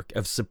network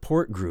of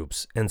support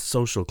groups and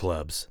social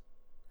clubs.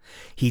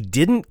 He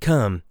didn't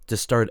come to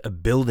start a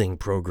building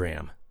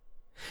program.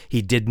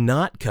 He did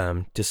not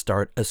come to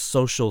start a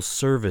social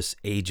service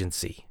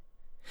agency.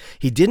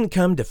 He didn't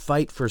come to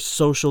fight for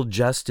social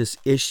justice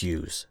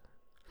issues.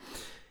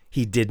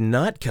 He did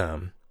not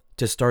come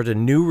to start a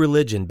new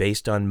religion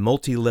based on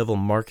multi-level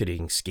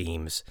marketing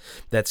schemes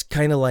that's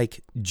kind of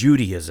like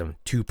Judaism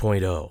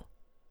 2.0.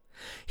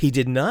 He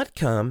did not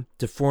come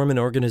to form an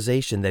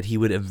organization that he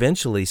would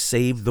eventually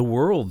save the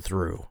world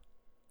through.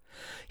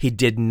 He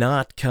did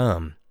not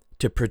come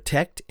to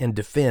protect and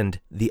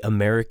defend the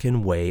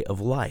American way of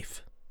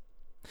life.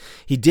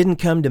 He didn't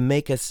come to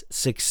make us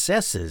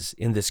successes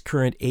in this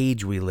current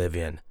age we live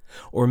in,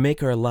 or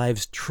make our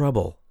lives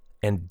trouble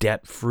and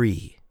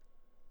debt-free.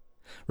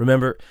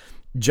 Remember,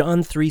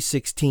 John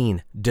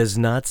 3:16 does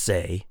not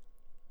say,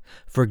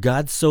 "For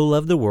God so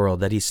loved the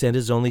world that he sent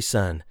his only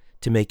Son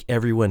to make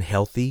everyone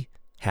healthy,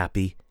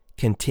 happy,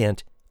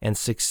 content, and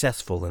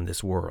successful in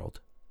this world."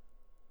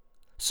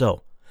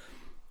 So,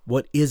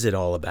 what is it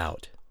all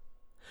about?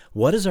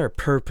 What is our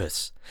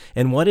purpose,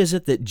 and what is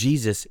it that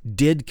Jesus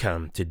did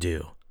come to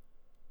do?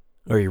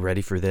 Are you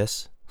ready for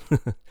this?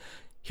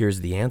 Here's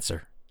the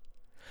answer.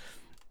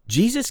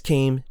 Jesus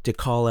came to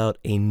call out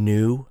a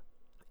new,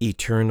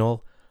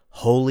 eternal,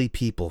 holy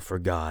people for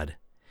God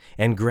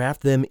and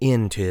graft them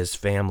into his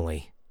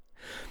family.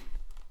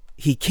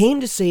 He came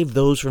to save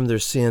those from their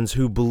sins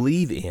who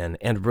believe in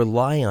and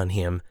rely on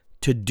him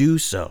to do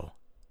so.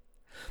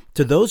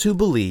 To those who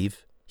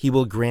believe, he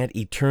will grant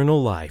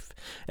eternal life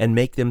and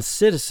make them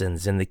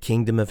citizens in the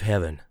kingdom of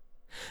heaven,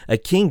 a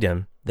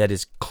kingdom that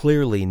is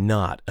clearly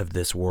not of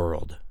this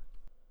world.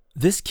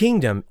 This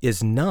kingdom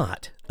is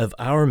not of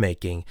our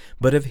making,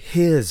 but of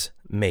his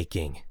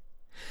making.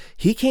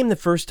 He came the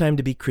first time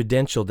to be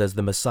credentialed as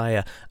the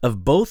Messiah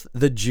of both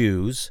the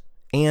Jews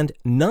and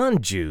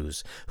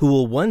non-Jews, who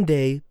will one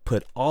day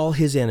put all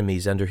his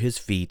enemies under his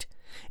feet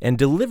and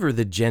deliver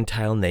the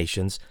Gentile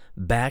nations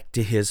back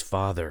to his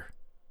Father.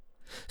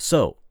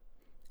 So,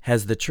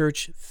 has the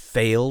church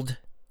failed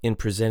in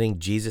presenting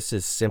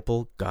Jesus'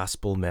 simple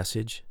gospel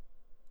message?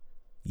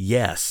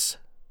 Yes.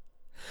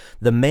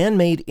 The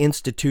man-made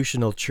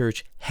institutional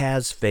church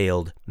has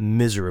failed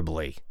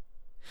miserably.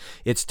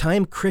 It's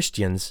time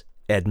Christians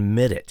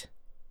admit it.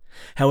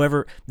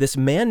 However, this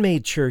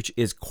man-made church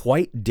is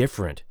quite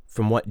different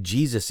from what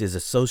Jesus is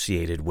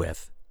associated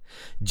with.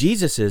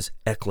 Jesus'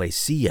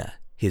 ecclesia,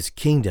 his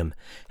kingdom,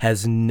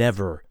 has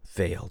never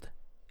failed,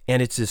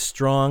 and it's as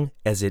strong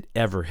as it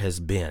ever has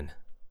been.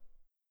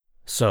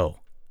 So,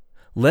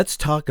 let's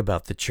talk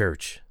about the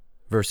church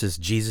versus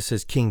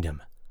Jesus'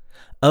 kingdom,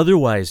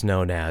 otherwise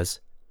known as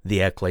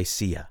the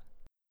ecclesia.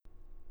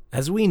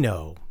 As we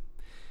know,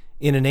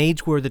 in an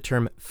age where the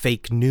term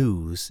fake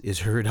news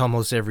is heard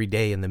almost every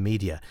day in the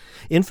media,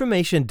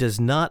 information does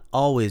not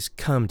always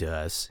come to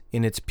us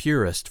in its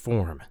purest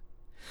form.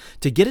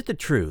 To get at the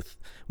truth,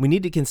 we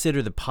need to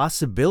consider the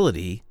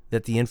possibility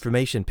that the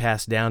information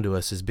passed down to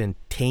us has been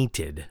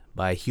tainted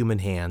by human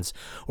hands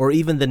or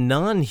even the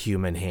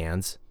non-human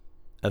hands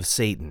of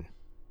Satan.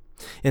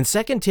 In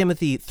 2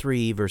 Timothy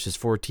 3, verses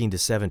 14 to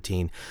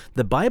 17,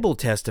 the Bible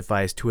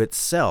testifies to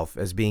itself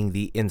as being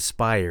the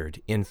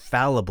inspired,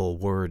 infallible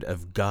Word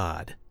of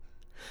God.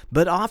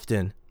 But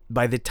often,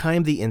 by the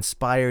time the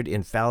inspired,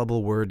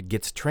 infallible Word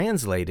gets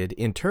translated,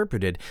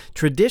 interpreted,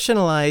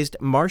 traditionalized,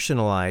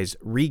 marginalized,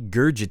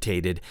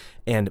 regurgitated,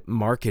 and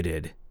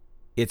marketed,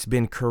 it's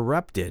been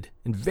corrupted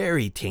and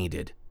very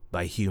tainted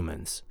by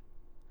humans.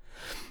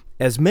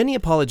 As many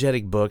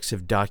apologetic books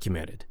have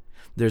documented,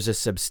 there's a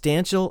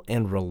substantial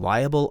and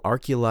reliable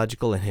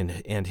archaeological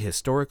and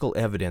historical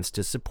evidence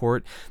to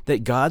support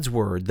that God's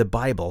Word, the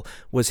Bible,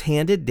 was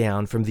handed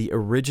down from the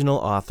original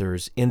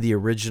authors in the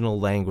original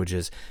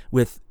languages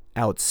with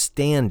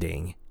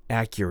outstanding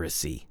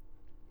accuracy.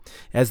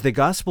 As the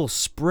gospel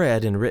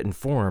spread in written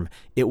form,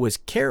 it was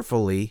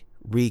carefully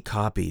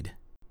recopied.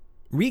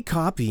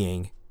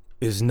 Recopying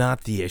is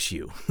not the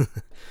issue.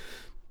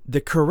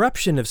 The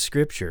corruption of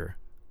Scripture,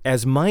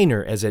 as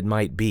minor as it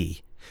might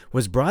be,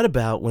 was brought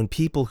about when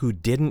people who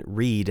didn't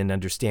read and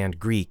understand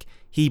Greek,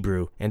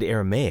 Hebrew, and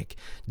Aramaic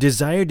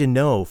desired to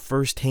know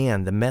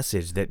firsthand the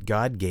message that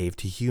God gave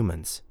to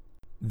humans.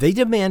 They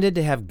demanded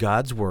to have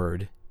God's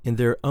Word in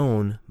their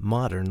own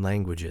modern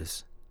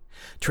languages.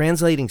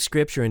 Translating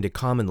Scripture into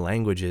common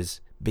languages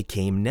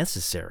became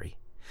necessary.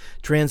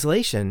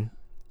 Translation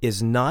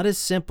is not as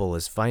simple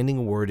as finding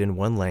a word in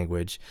one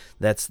language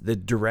that's the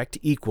direct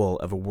equal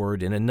of a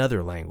word in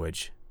another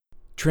language.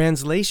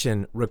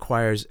 Translation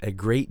requires a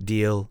great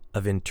deal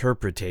of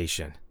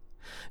interpretation.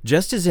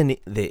 Just as in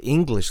the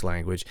English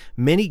language,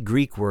 many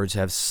Greek words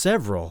have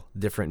several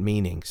different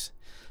meanings.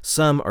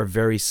 Some are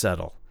very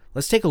subtle.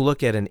 Let's take a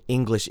look at an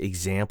English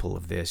example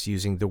of this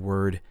using the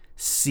word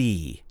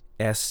see,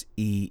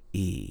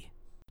 S-E-E.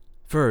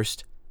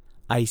 First,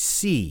 I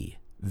see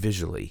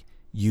visually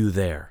you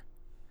there.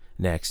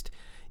 Next,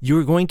 You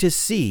are going to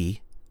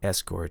see,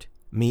 escort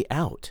me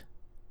out.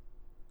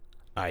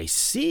 I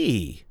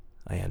see.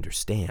 I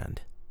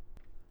understand.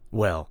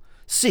 Well,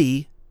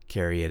 see,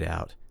 carry it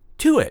out.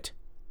 To it.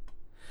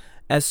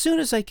 As soon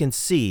as I can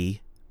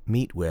see,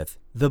 meet with,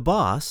 the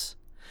boss,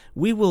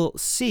 we will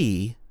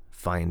see,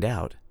 find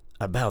out,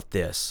 about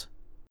this.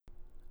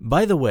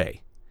 By the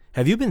way,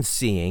 have you been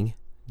seeing,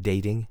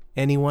 dating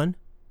anyone?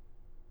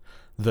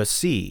 The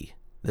see,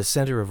 the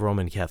center of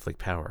Roman Catholic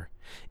power,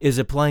 is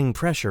applying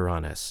pressure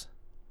on us.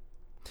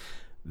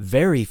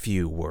 Very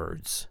few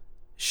words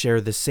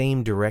share the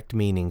same direct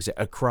meanings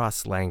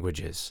across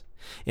languages.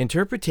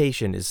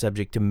 Interpretation is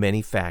subject to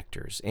many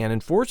factors, and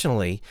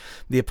unfortunately,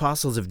 the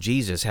apostles of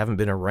Jesus haven't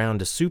been around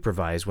to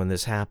supervise when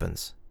this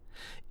happens.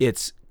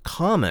 It's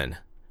common,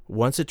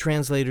 once a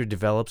translator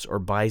develops or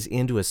buys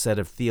into a set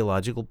of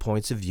theological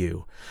points of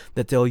view,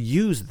 that they'll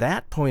use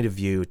that point of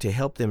view to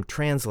help them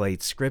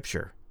translate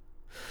Scripture.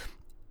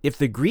 If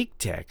the Greek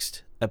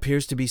text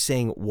appears to be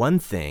saying one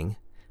thing,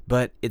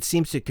 but it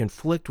seems to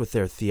conflict with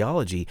their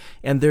theology,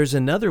 and there's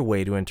another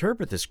way to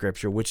interpret the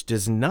Scripture which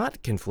does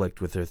not conflict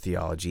with their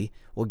theology,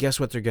 well, guess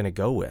what they're going to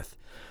go with?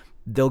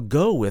 They'll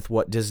go with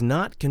what does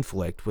not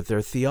conflict with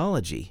their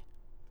theology.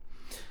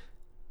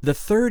 The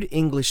third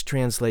English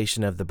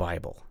translation of the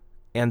Bible,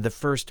 and the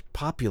first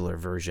popular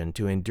version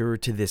to endure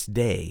to this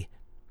day,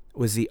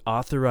 was the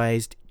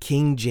Authorized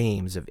King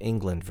James of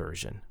England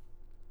version.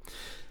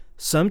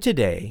 Some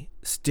today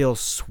still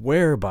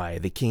swear by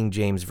the King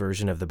James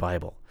Version of the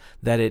Bible,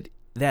 that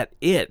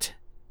it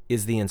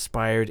is the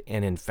inspired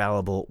and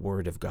infallible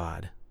Word of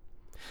God.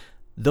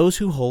 Those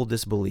who hold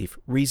this belief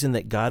reason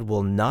that God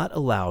will not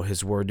allow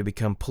His Word to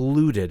become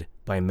polluted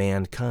by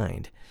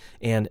mankind,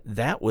 and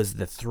that was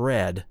the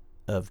thread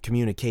of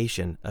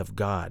communication of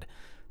God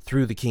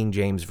through the King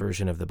James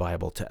Version of the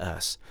Bible to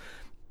us.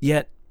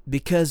 Yet,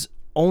 because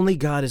only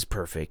God is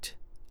perfect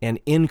and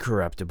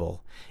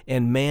incorruptible,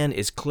 and man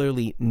is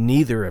clearly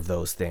neither of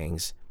those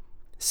things,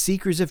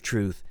 seekers of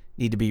truth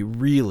need to be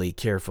really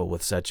careful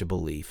with such a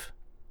belief.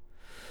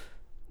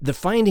 The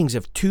findings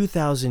of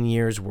 2,000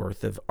 years'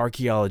 worth of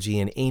archaeology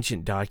and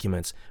ancient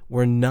documents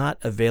were not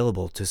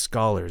available to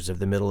scholars of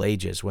the Middle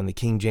Ages when the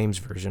King James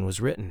Version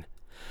was written.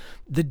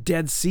 The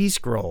Dead Sea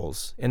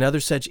Scrolls and other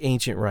such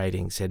ancient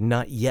writings had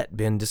not yet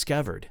been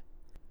discovered.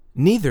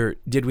 Neither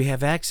did we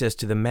have access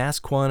to the mass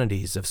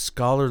quantities of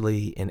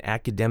scholarly and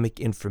academic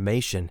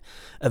information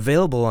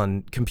available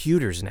on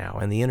computers now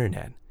and the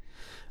internet.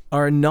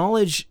 Our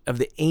knowledge of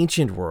the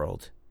ancient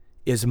world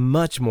is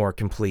much more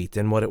complete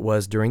than what it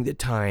was during the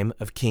time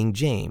of King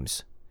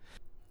James.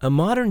 A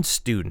modern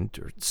student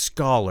or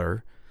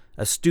scholar,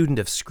 a student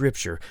of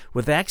Scripture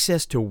with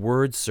access to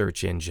word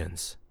search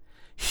engines,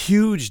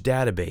 huge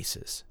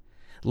databases,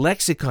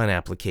 lexicon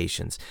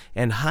applications,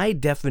 and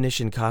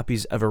high-definition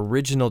copies of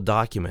original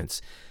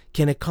documents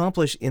can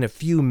accomplish in a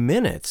few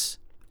minutes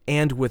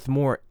and with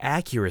more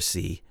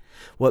accuracy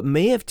what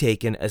may have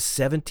taken a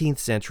 17th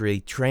century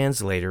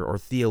translator or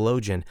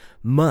theologian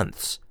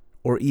months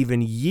or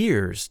even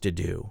years to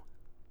do.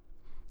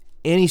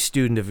 Any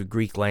student of a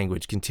Greek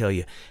language can tell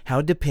you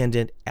how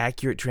dependent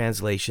accurate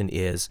translation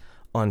is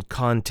on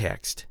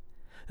context.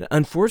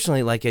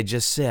 Unfortunately, like I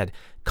just said,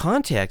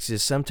 context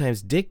is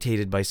sometimes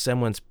dictated by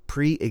someone's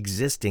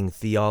pre-existing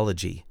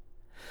theology.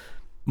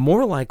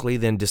 More likely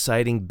than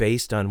deciding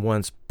based on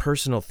one's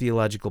personal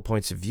theological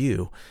points of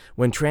view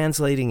when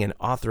translating an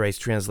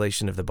authorized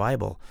translation of the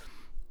Bible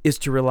is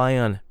to rely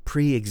on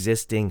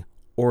pre-existing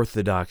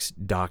orthodox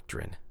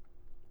doctrine.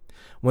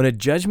 When a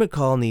judgment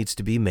call needs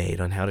to be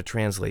made on how to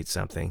translate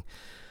something,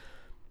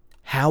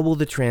 how will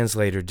the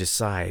translator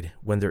decide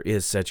when there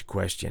is such a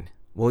question?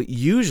 Well,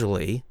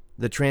 usually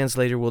the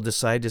translator will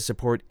decide to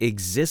support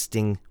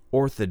existing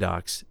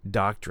orthodox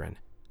doctrine,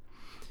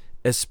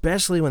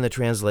 especially when the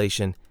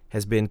translation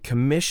has been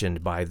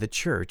commissioned by the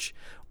church,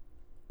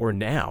 or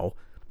now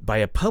by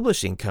a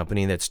publishing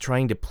company that's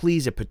trying to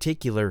please a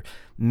particular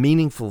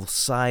meaningful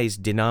size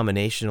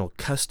denominational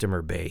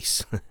customer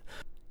base.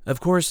 Of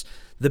course,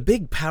 the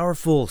big,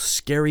 powerful,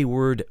 scary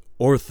word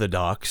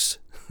orthodox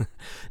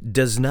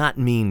does not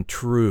mean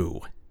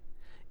true.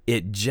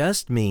 It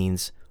just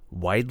means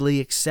widely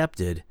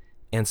accepted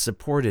and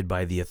supported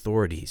by the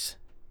authorities.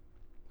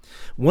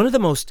 One of the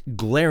most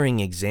glaring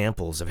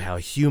examples of how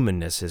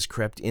humanness has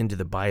crept into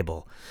the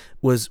Bible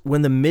was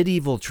when the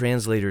medieval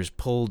translators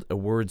pulled a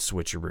word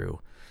switcheroo,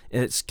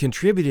 and it's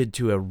contributed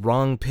to a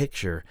wrong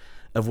picture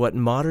of what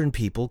modern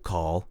people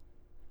call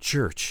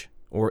church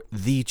or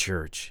the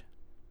church.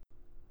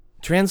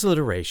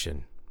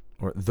 Transliteration,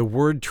 or the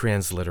word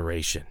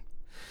transliteration,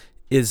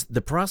 is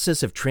the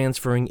process of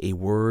transferring a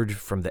word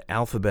from the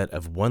alphabet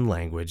of one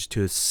language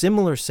to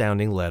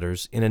similar-sounding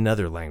letters in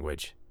another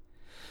language.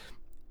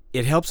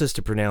 It helps us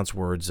to pronounce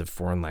words of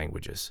foreign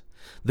languages.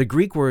 The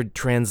Greek word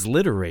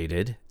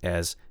transliterated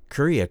as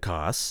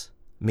kuriakos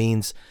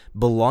means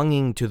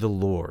belonging to the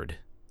Lord.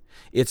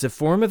 It's a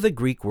form of the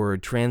Greek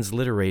word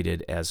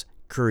transliterated as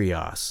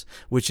kurios,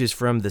 which is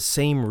from the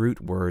same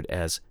root word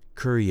as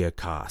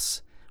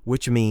kuriakos,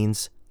 which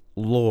means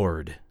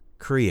Lord.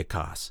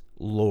 Kuriakos,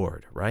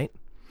 Lord, right?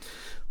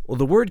 Well,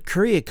 the word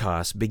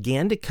kuriakos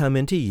began to come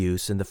into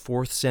use in the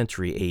 4th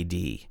century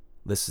AD.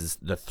 This is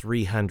the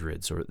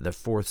 300s, or the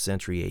 4th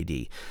century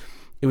AD.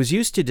 It was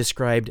used to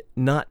describe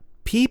not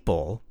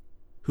people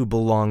who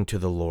belonged to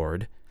the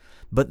Lord,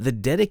 but the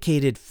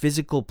dedicated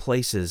physical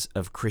places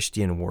of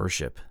Christian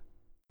worship.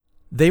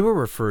 They were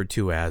referred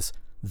to as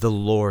the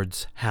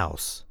Lord's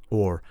house,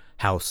 or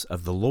house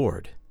of the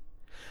Lord.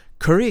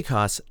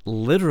 Kuriakos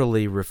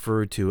literally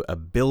referred to a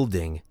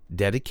building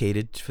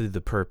dedicated to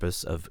the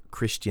purpose of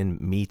Christian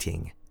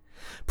meeting.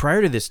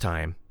 Prior to this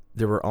time,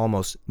 there were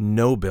almost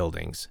no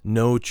buildings,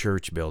 no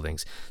church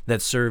buildings,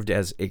 that served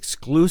as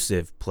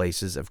exclusive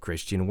places of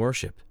Christian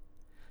worship.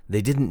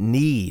 They didn't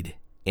need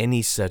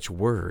any such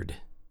word.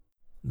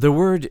 The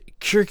word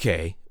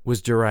kirke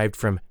was derived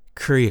from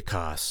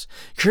kuriakos.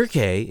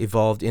 Kirke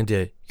evolved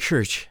into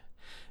kirch,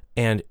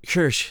 and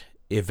kirch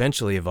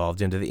eventually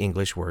evolved into the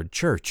English word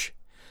church.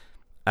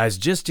 As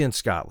just in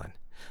Scotland,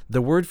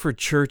 the word for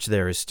church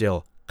there is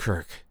still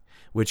kirk,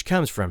 which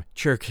comes from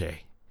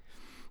kirke.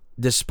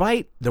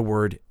 Despite the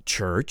word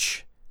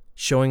church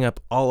showing up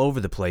all over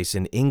the place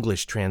in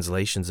English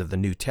translations of the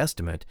New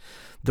Testament,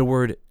 the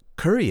word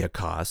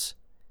kuriakos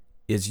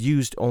is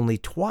used only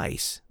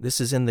twice. This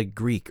is in the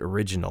Greek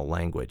original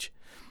language.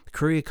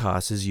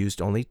 Kuriakos is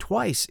used only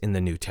twice in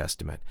the New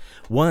Testament.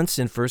 Once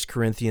in 1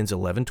 Corinthians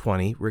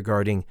 11:20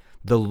 regarding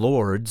the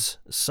Lord's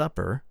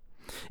Supper,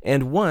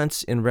 and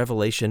once in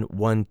Revelation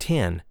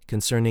 1:10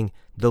 concerning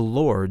the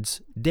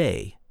Lord's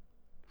Day.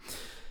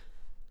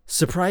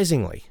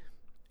 Surprisingly,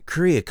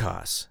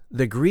 kuriakos,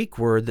 the Greek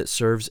word that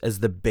serves as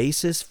the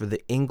basis for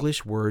the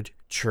English word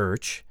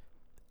church,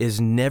 is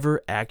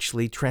never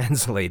actually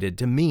translated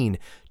to mean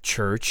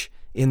church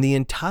in the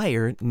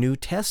entire New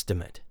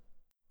Testament.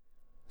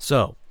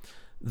 So,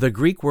 the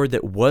Greek word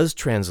that was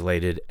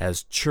translated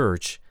as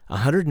church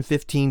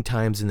 115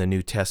 times in the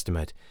New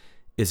Testament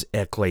is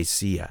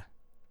ekklesia,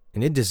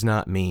 and it does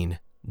not mean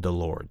the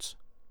Lord's.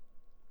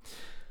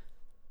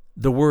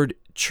 The word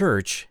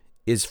church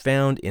is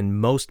found in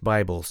most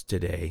Bibles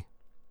today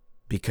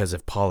because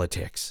of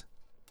politics.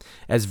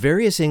 As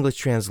various English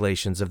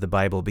translations of the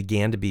Bible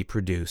began to be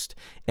produced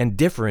and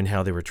differ in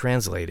how they were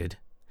translated,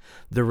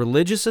 the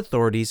religious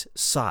authorities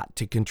sought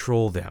to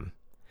control them.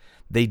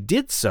 They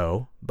did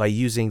so by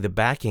using the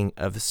backing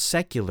of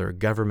secular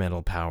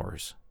governmental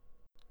powers.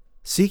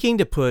 Seeking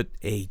to put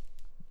a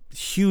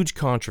huge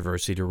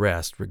controversy to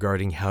rest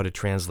regarding how to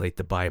translate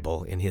the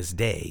Bible in his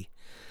day,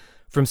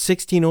 from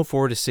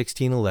 1604 to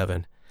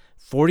 1611,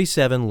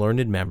 47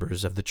 learned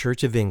members of the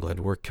Church of England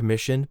were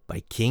commissioned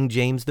by King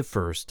James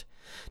I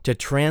to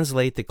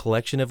translate the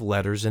collection of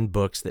letters and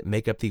books that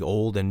make up the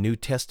Old and New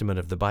Testament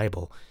of the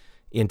Bible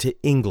into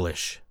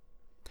English.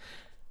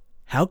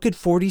 How could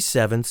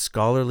 47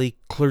 scholarly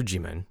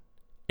clergymen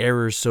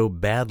err so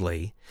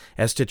badly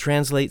as to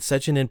translate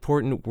such an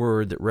important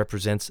word that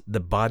represents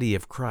the body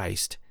of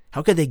Christ?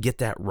 How could they get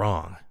that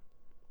wrong?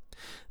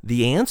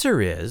 The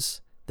answer is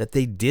that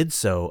they did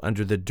so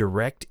under the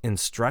direct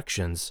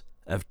instructions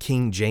of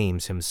King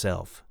James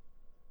himself.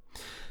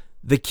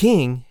 The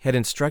king had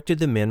instructed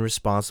the men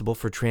responsible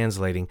for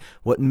translating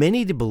what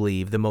many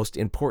believe the most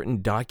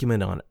important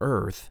document on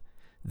earth,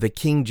 the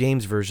King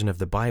James Version of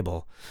the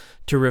Bible,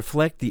 to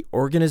reflect the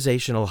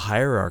organizational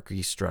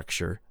hierarchy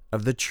structure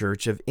of the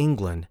Church of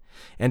England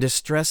and to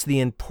stress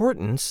the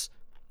importance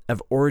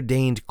of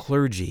ordained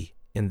clergy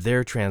in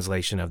their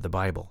translation of the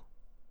Bible.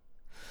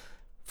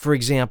 For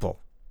example,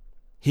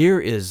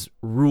 here is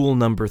rule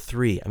number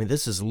 3.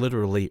 This is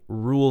literally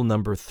rule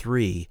number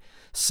 3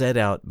 set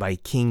out by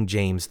King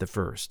James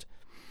I.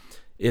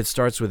 It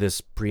starts with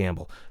this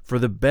preamble. For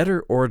the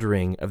better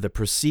ordering of the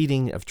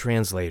proceeding of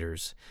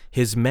translators,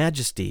 His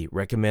Majesty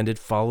recommended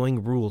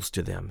following rules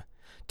to them,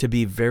 to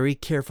be very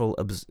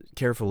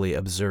carefully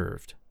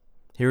observed.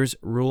 Here's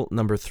rule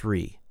number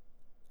 3.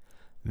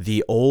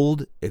 The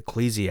old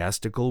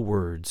ecclesiastical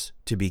words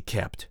to be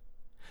kept,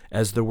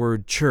 as the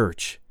word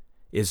church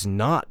is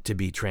not to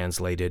be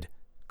translated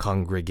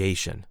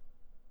congregation.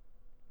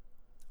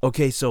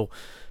 Okay, so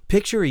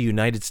picture a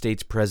United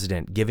States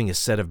president giving a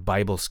set of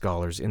Bible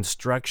scholars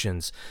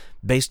instructions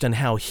based on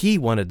how he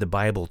wanted the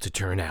Bible to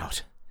turn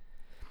out.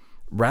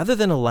 Rather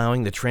than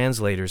allowing the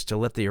translators to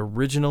let the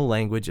original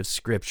language of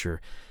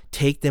Scripture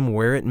take them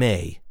where it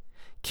may,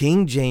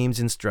 King James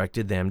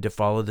instructed them to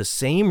follow the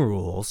same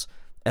rules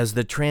as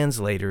the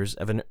translators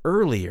of an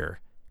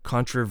earlier,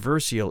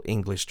 controversial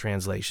English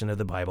translation of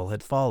the Bible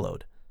had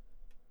followed.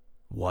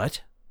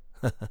 What?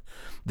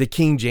 The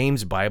King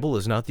James Bible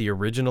is not the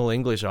original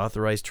English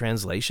authorized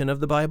translation of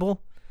the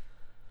Bible?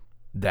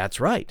 That's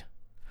right.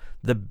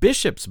 The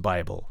Bishop's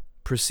Bible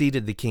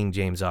preceded the King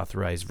James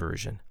authorized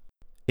version.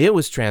 It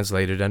was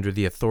translated under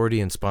the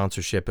authority and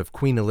sponsorship of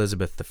Queen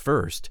Elizabeth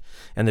I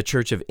and the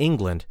Church of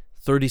England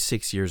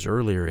 36 years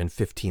earlier in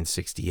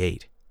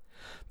 1568.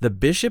 The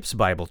Bishop's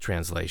Bible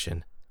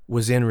translation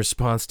was in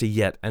response to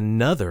yet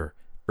another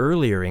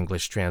earlier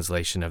English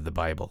translation of the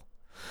Bible,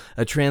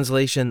 a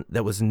translation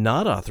that was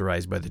not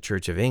authorized by the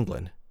Church of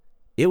England.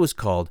 It was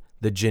called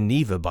the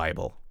Geneva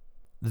Bible.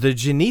 The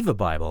Geneva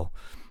Bible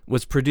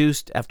was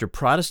produced after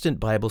Protestant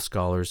Bible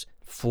scholars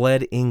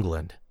fled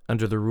England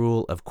under the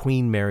rule of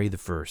Queen Mary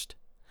I.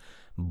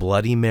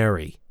 Bloody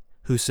Mary,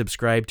 who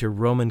subscribed to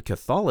Roman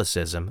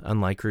Catholicism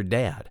unlike her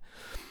dad.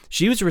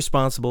 She was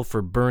responsible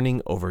for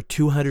burning over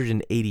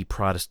 280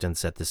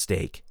 Protestants at the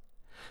stake.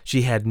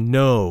 She had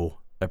no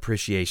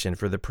appreciation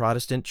for the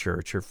Protestant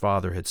church her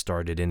father had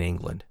started in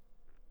England.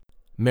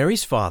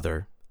 Mary's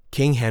father,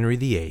 King Henry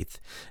VIII,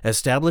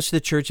 established the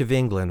Church of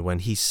England when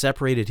he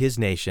separated his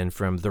nation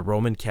from the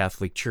Roman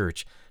Catholic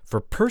Church for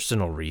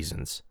personal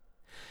reasons.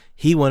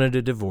 He wanted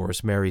to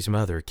divorce Mary's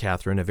mother,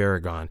 Catherine of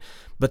Aragon,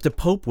 but the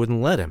Pope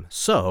wouldn't let him,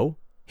 so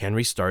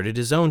Henry started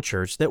his own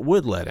church that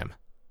would let him.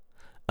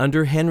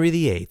 Under Henry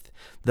VIII,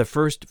 the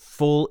first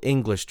full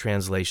English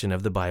translation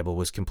of the Bible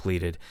was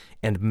completed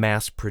and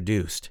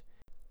mass-produced.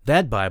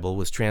 That Bible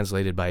was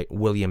translated by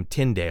William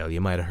Tyndale,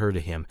 you might have heard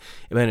of him,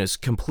 and it was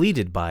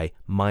completed by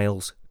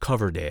Miles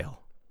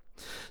Coverdale.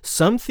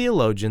 Some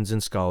theologians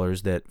and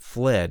scholars that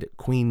fled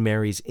Queen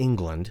Mary's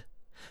England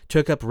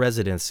took up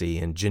residency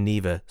in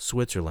Geneva,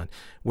 Switzerland,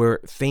 where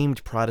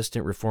famed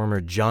Protestant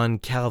reformer John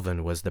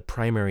Calvin was the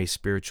primary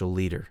spiritual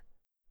leader.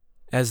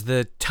 As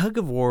the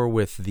tug-of-war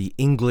with the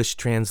English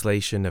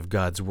translation of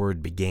God's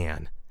Word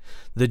began,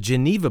 the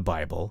Geneva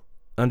Bible,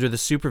 under the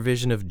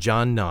supervision of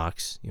John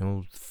Knox,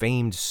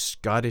 famed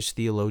Scottish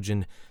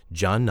theologian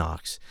John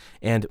Knox,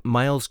 and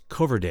Miles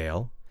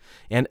Coverdale,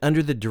 and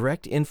under the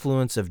direct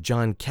influence of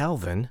John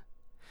Calvin,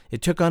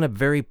 it took on a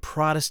very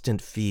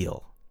Protestant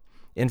feel.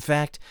 In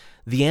fact,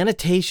 the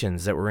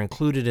annotations that were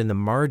included in the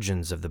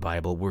margins of the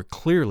Bible were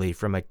clearly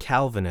from a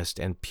Calvinist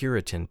and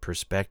Puritan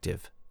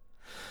perspective.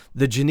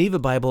 The Geneva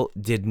Bible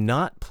did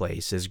not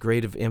place as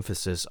great of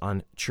emphasis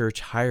on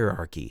church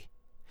hierarchy.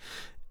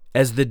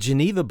 As the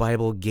Geneva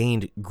Bible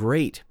gained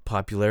great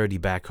popularity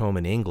back home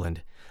in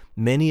England,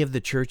 many of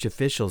the church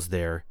officials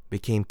there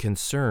became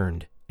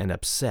concerned and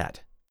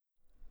upset.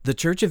 The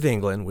Church of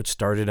England, which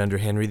started under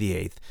Henry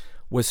VIII,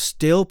 was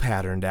still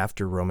patterned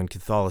after Roman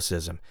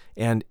Catholicism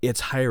and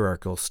its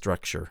hierarchical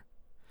structure.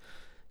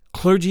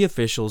 Clergy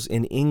officials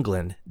in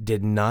England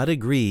did not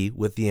agree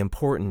with the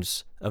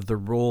importance of the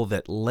role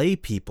that lay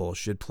people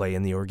should play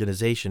in the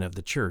organization of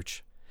the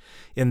church.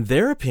 In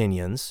their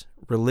opinions,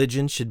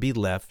 religion should be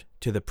left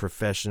to the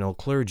professional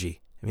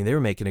clergy. They were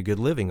making a good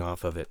living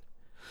off of it.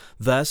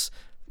 Thus,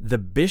 the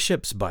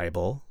Bishop's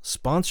Bible,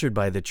 sponsored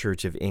by the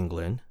Church of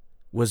England,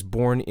 was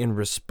born in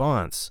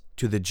response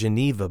to the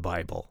Geneva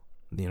Bible,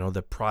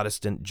 the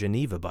Protestant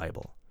Geneva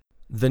Bible.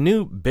 The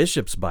new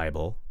Bishop's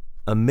Bible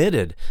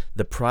omitted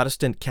the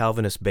Protestant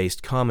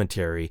Calvinist-based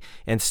commentary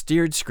and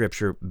steered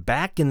Scripture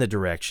back in the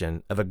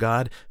direction of a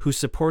God who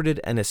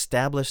supported an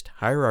established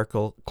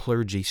hierarchical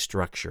clergy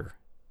structure.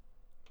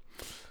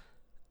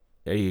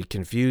 Are you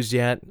confused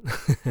yet?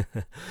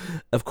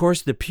 Of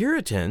course, the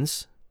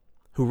Puritans,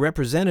 who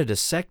represented a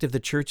sect of the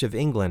Church of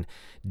England,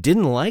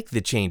 didn't like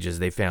the changes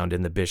they found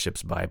in the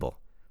Bishop's Bible.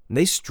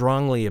 They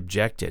strongly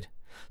objected.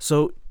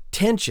 So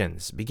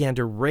tensions began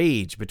to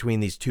rage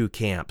between these two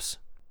camps.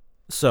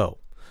 So,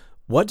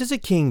 what does a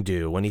king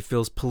do when he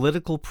feels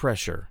political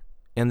pressure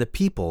and the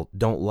people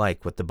don't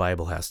like what the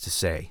Bible has to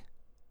say?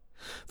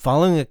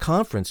 Following a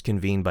conference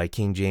convened by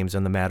King James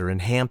on the matter in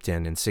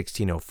Hampton in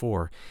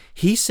 1604,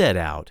 he set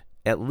out,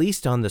 at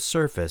least on the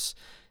surface,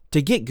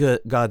 to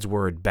get God's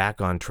Word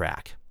back on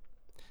track.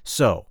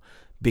 So,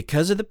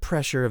 because of the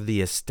pressure of the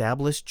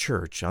established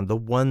church on the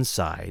one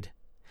side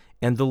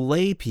and the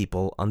lay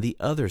people on the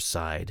other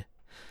side,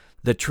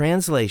 the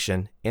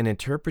translation and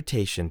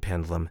interpretation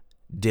pendulum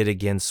did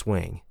again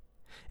swing,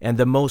 and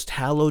the most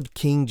hallowed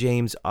King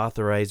James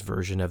authorized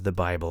version of the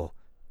Bible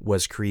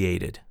was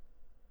created.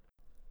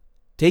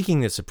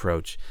 Taking this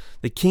approach,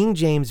 the King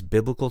James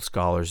biblical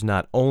scholars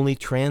not only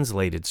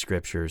translated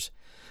scriptures,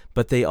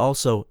 but they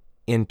also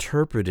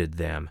interpreted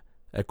them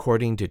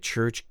according to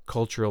church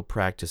cultural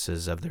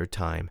practices of their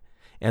time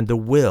and the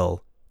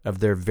will of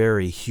their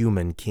very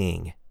human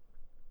king.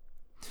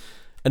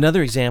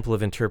 Another example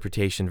of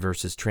interpretation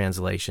versus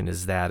translation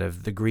is that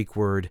of the Greek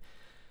word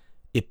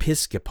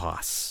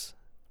episkopos,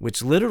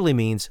 which literally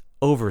means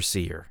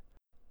overseer.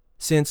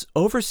 Since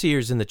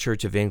overseers in the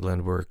Church of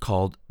England were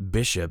called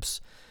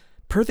bishops,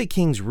 per the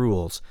king's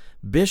rules,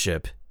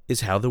 bishop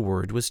is how the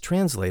word was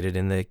translated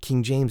in the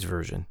King James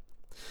Version.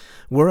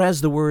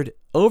 Whereas the word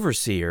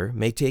overseer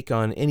may take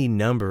on any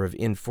number of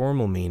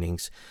informal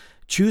meanings,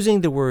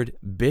 choosing the word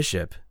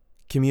bishop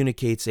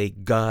communicates a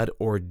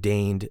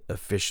God-ordained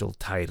official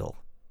title.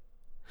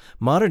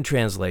 Modern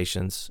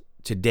translations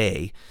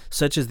today,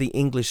 such as the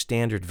English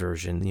Standard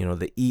Version,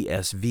 the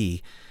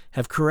ESV,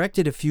 have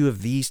corrected a few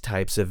of these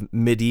types of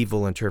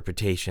medieval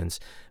interpretations,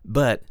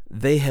 but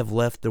they have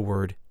left the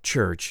word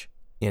church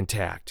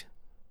intact.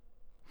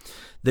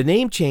 The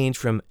name change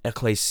from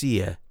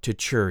ecclesia to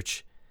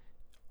church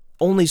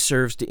only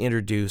serves to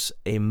introduce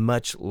a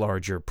much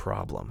larger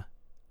problem.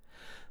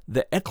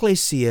 The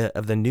ecclesia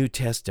of the New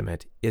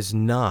Testament is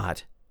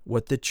not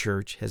what the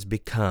church has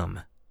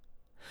become.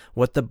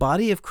 What the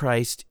body of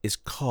Christ is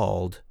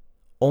called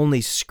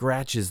only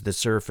scratches the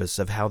surface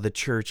of how the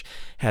church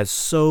has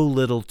so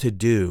little to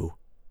do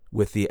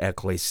with the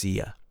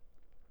ecclesia.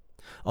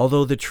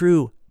 Although the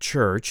true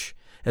church,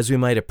 as we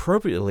might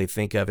appropriately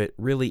think of it,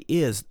 really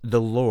is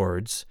the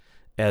Lord's,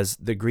 as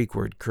the Greek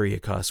word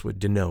kuriakos would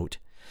denote,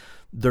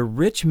 the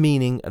rich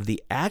meaning of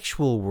the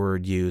actual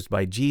word used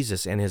by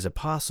Jesus and his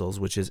apostles,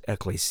 which is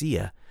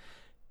ecclesia,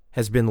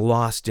 has been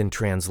lost in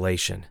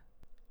translation.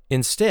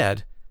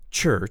 Instead,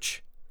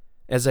 church,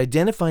 as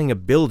identifying a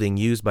building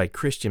used by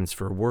Christians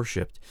for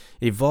worship,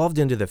 evolved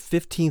into the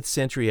 15th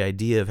century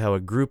idea of how a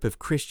group of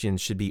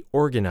Christians should be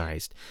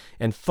organized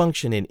and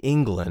function in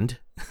England,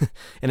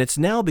 and it's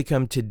now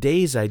become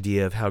today's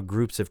idea of how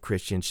groups of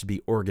Christians should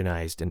be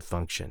organized and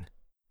function.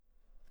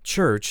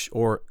 Church,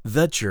 or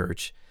the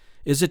church,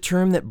 is a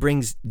term that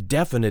brings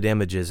definite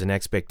images and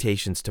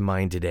expectations to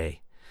mind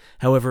today.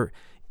 However,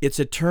 it's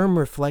a term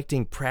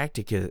reflecting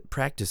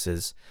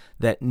practices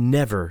that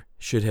never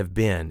should have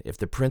been if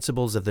the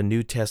principles of the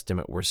New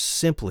Testament were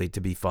simply to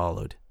be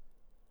followed.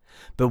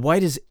 But why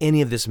does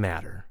any of this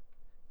matter?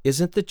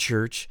 Isn't the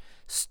church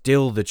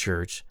still the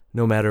church,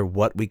 no matter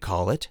what we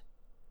call it?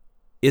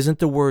 Isn't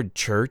the word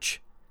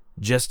church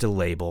just a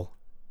label?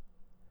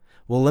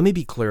 Well, let me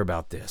be clear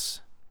about this.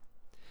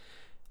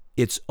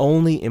 It's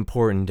only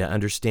important to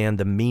understand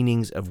the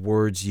meanings of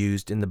words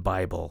used in the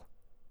Bible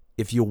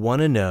if you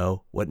want to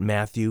know what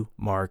Matthew,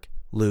 Mark,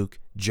 Luke,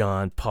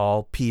 John,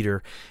 Paul,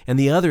 Peter, and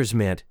the others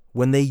meant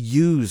when they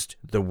used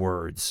the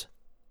words.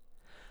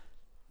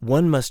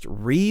 One must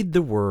read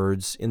the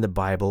words in the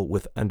Bible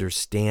with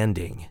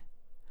understanding,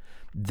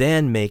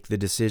 then make the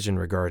decision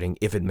regarding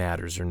if it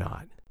matters or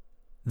not.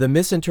 The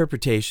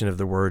misinterpretation of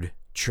the word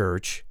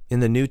church in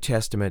the New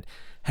Testament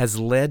has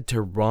led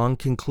to wrong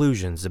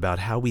conclusions about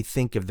how we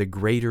think of the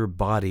greater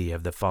body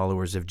of the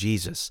followers of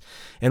Jesus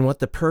and what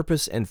the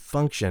purpose and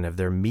function of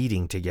their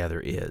meeting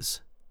together is.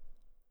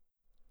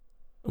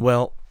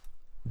 Well,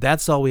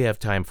 that's all we have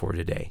time for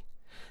today.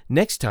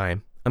 Next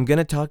time, I'm going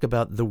to talk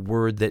about the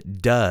word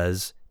that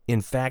does,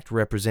 in fact,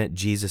 represent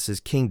Jesus'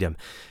 kingdom,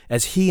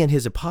 as he and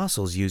his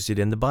apostles used it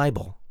in the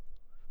Bible.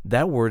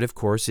 That word, of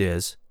course,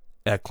 is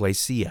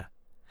ecclesia,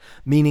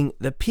 meaning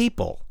the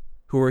people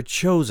who are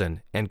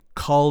chosen and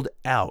called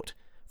out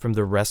from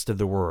the rest of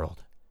the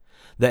world.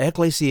 The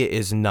ecclesia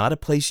is not a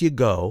place you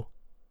go,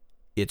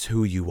 it's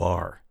who you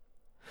are.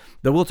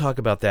 But we'll talk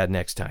about that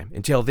next time.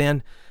 Until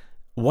then,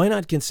 why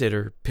not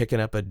consider picking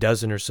up a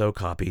dozen or so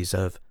copies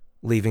of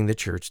Leaving the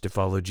Church to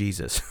Follow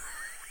Jesus?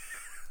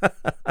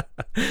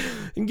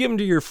 And give them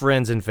to your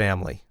friends and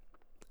family.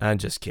 I'm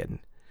just kidding.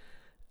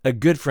 A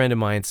good friend of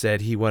mine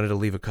said he wanted to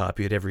leave a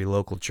copy at every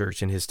local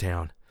church in his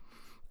town.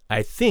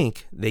 I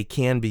think they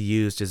can be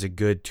used as a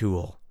good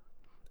tool.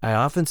 I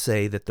often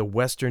say that the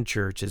Western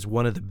Church is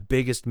one of the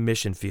biggest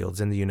mission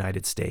fields in the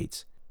United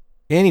States.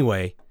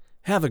 Anyway,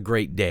 have a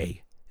great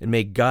day, and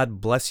may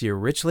God bless you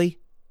richly,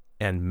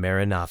 and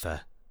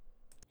Maranatha.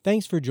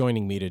 Thanks for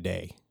joining me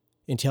today.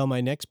 Until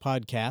my next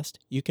podcast,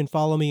 you can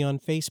follow me on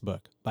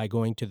Facebook by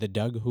going to the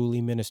Doug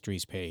Hooley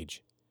Ministries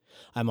page.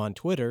 I'm on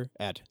Twitter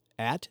at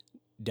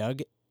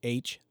Doug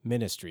H.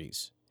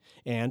 Ministries,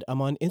 and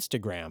I'm on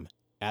Instagram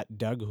at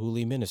Doug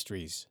Hooley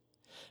Ministries.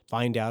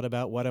 Find out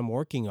about what I'm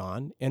working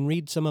on and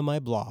read some of my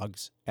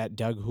blogs at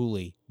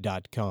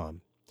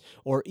doughooley.com,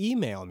 or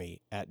email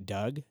me at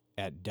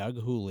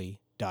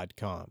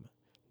doug@doughooley.com.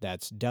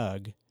 That's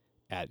Doug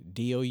at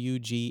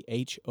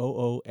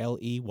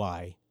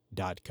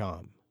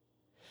doughooley.com.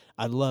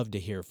 I'd love to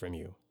hear from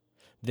you.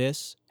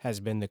 This has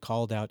been the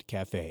Called Out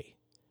Cafe.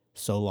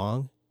 So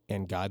long,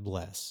 and God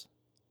bless.